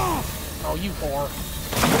 Oh, you whore.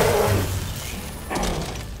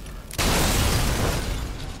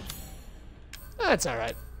 That's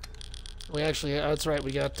alright. We actually, that's right,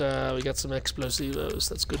 we got some explosivos.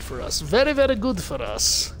 That's good for us. Very, very good for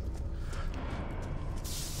us.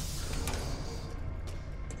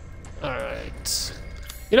 Alright.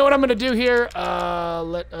 You know what I'm gonna do here?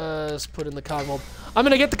 Let us put in the cog mold. I'm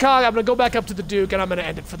gonna get the cog, I'm gonna go back up to the Duke, and I'm gonna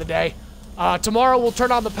end it for the day. Tomorrow we'll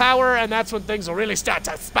turn on the power, and that's when things will really start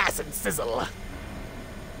to spice and sizzle.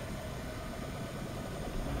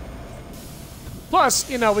 Plus,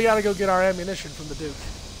 you know, we gotta go get our ammunition from the Duke.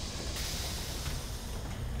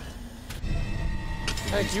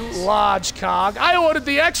 Thank you, large cog. I ordered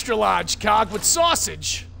the extra large cog with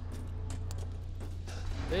sausage.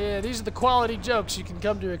 Yeah, these are the quality jokes you can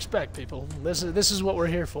come to expect, people. This is what we're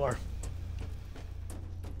here for.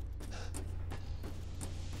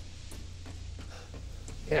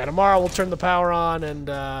 Yeah, tomorrow we'll turn the power on and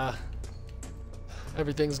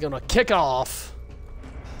everything's gonna kick off.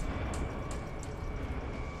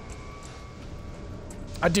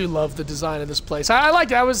 I do love the design of this place. I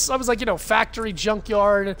like it. I was like, you know, factory,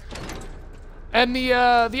 junkyard, and the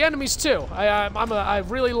enemies too. I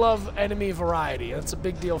really love enemy variety. That's a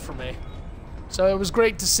big deal for me. So it was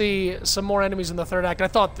great to see some more enemies in the third act. I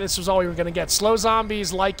thought this was all we were gonna get: slow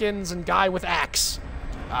zombies, lichens, and guy with axe.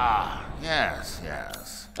 Ah, yes,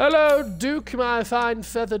 yes. Hello, Duke, my fine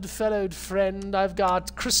feathered fellowed friend. I've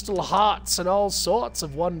got crystal hearts and all sorts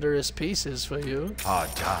of wondrous pieces for you.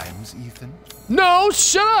 Hard times, Ethan? No,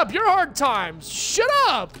 shut up! Your hard times! Shut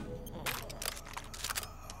up!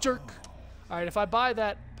 Jerk. Alright, if I buy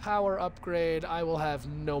that power upgrade, I will have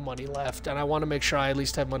no money left, and I want to make sure I at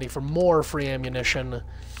least have money for more free ammunition.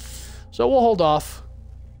 So we'll hold off.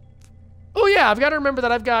 Oh yeah, I've got to remember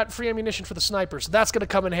that I've got free ammunition for the sniper, so that's going to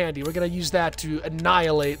come in handy. We're going to use that to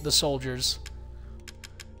annihilate the soldiers.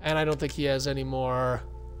 And I don't think he has any more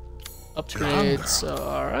upgrades, so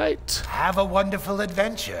alright. Have a wonderful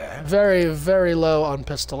adventure. Very, very low on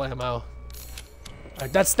pistol ammo.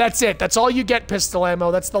 Alright, that's it. That's all you get, pistol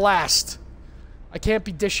ammo. That's the last. I can't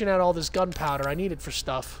be dishing out all this gunpowder. I need it for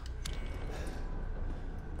stuff.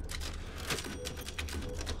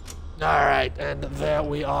 Alright, and there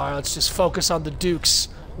we are. Let's just focus on the Duke's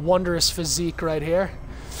wondrous physique right here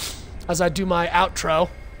as I do my outro.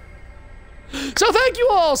 So thank you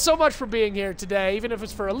all so much for being here today, even if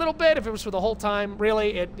it's for a little bit, if it was for the whole time.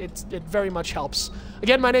 Really, it very much helps.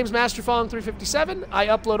 Again, my name's MasterFong357. I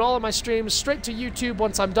upload all of my streams straight to YouTube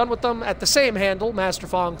once I'm done with them at the same handle,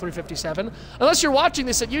 MasterFong357. Unless you're watching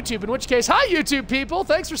this at YouTube, in which case, hi YouTube people,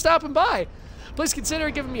 thanks for stopping by. Please consider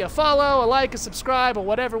giving me a follow, a like, a subscribe, or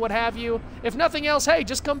whatever, what have you. If nothing else, hey,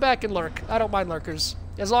 just come back and lurk. I don't mind lurkers.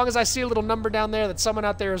 As long as I see a little number down there that someone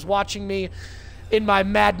out there is watching me in my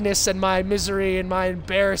madness and my misery and my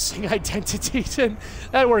embarrassing identity, then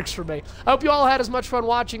that works for me. I hope you all had as much fun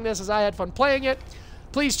watching this as I had fun playing it.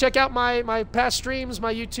 Please check out my past streams,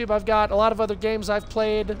 my YouTube. I've got a lot of other games I've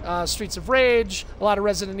played, Streets of Rage, a lot of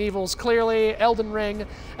Resident Evils, clearly, Elden Ring,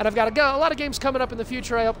 and I've got a lot of games coming up in the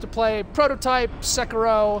future. I hope to play Prototype,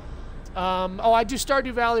 Sekiro. Oh, I do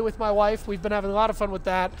Stardew Valley with my wife. We've been having a lot of fun with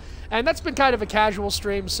that, and that's been kind of a casual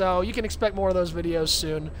stream, so you can expect more of those videos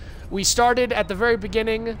soon. We started at the very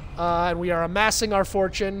beginning, and we are amassing our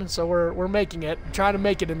fortune, so we're making it, trying to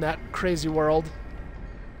make it in that crazy world.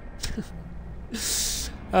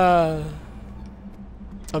 I'm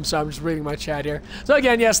sorry, I'm just reading my chat here. So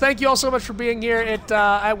again, yes, thank you all so much for being here.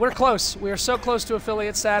 We're close. We are so close to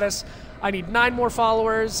affiliate status. I need 9 more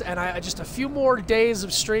followers, and just a few more days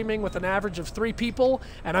of streaming with an average of 3 people.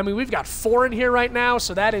 And I mean, we've got 4 in here right now,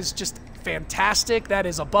 so that is just fantastic. That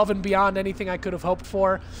is above and beyond anything I could have hoped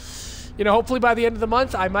for. You know, hopefully by the end of the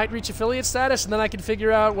month, I might reach affiliate status, and then I can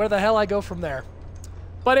figure out where the hell I go from there.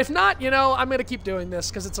 But if not, you know, I'm going to keep doing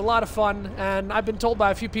this because it's a lot of fun, and I've been told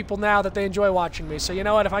by a few people now that they enjoy watching me. So you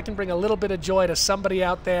know what, if I can bring a little bit of joy to somebody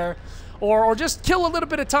out there, or just kill a little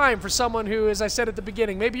bit of time for someone who, as I said at the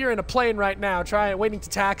beginning, maybe you're in a plane right now waiting to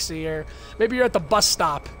taxi, or maybe you're at the bus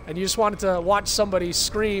stop and you just wanted to watch somebody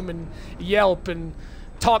scream and yelp and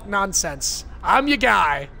talk nonsense. I'm your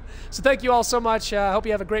guy. So thank you all so much. I hope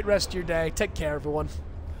you have a great rest of your day. Take care, everyone.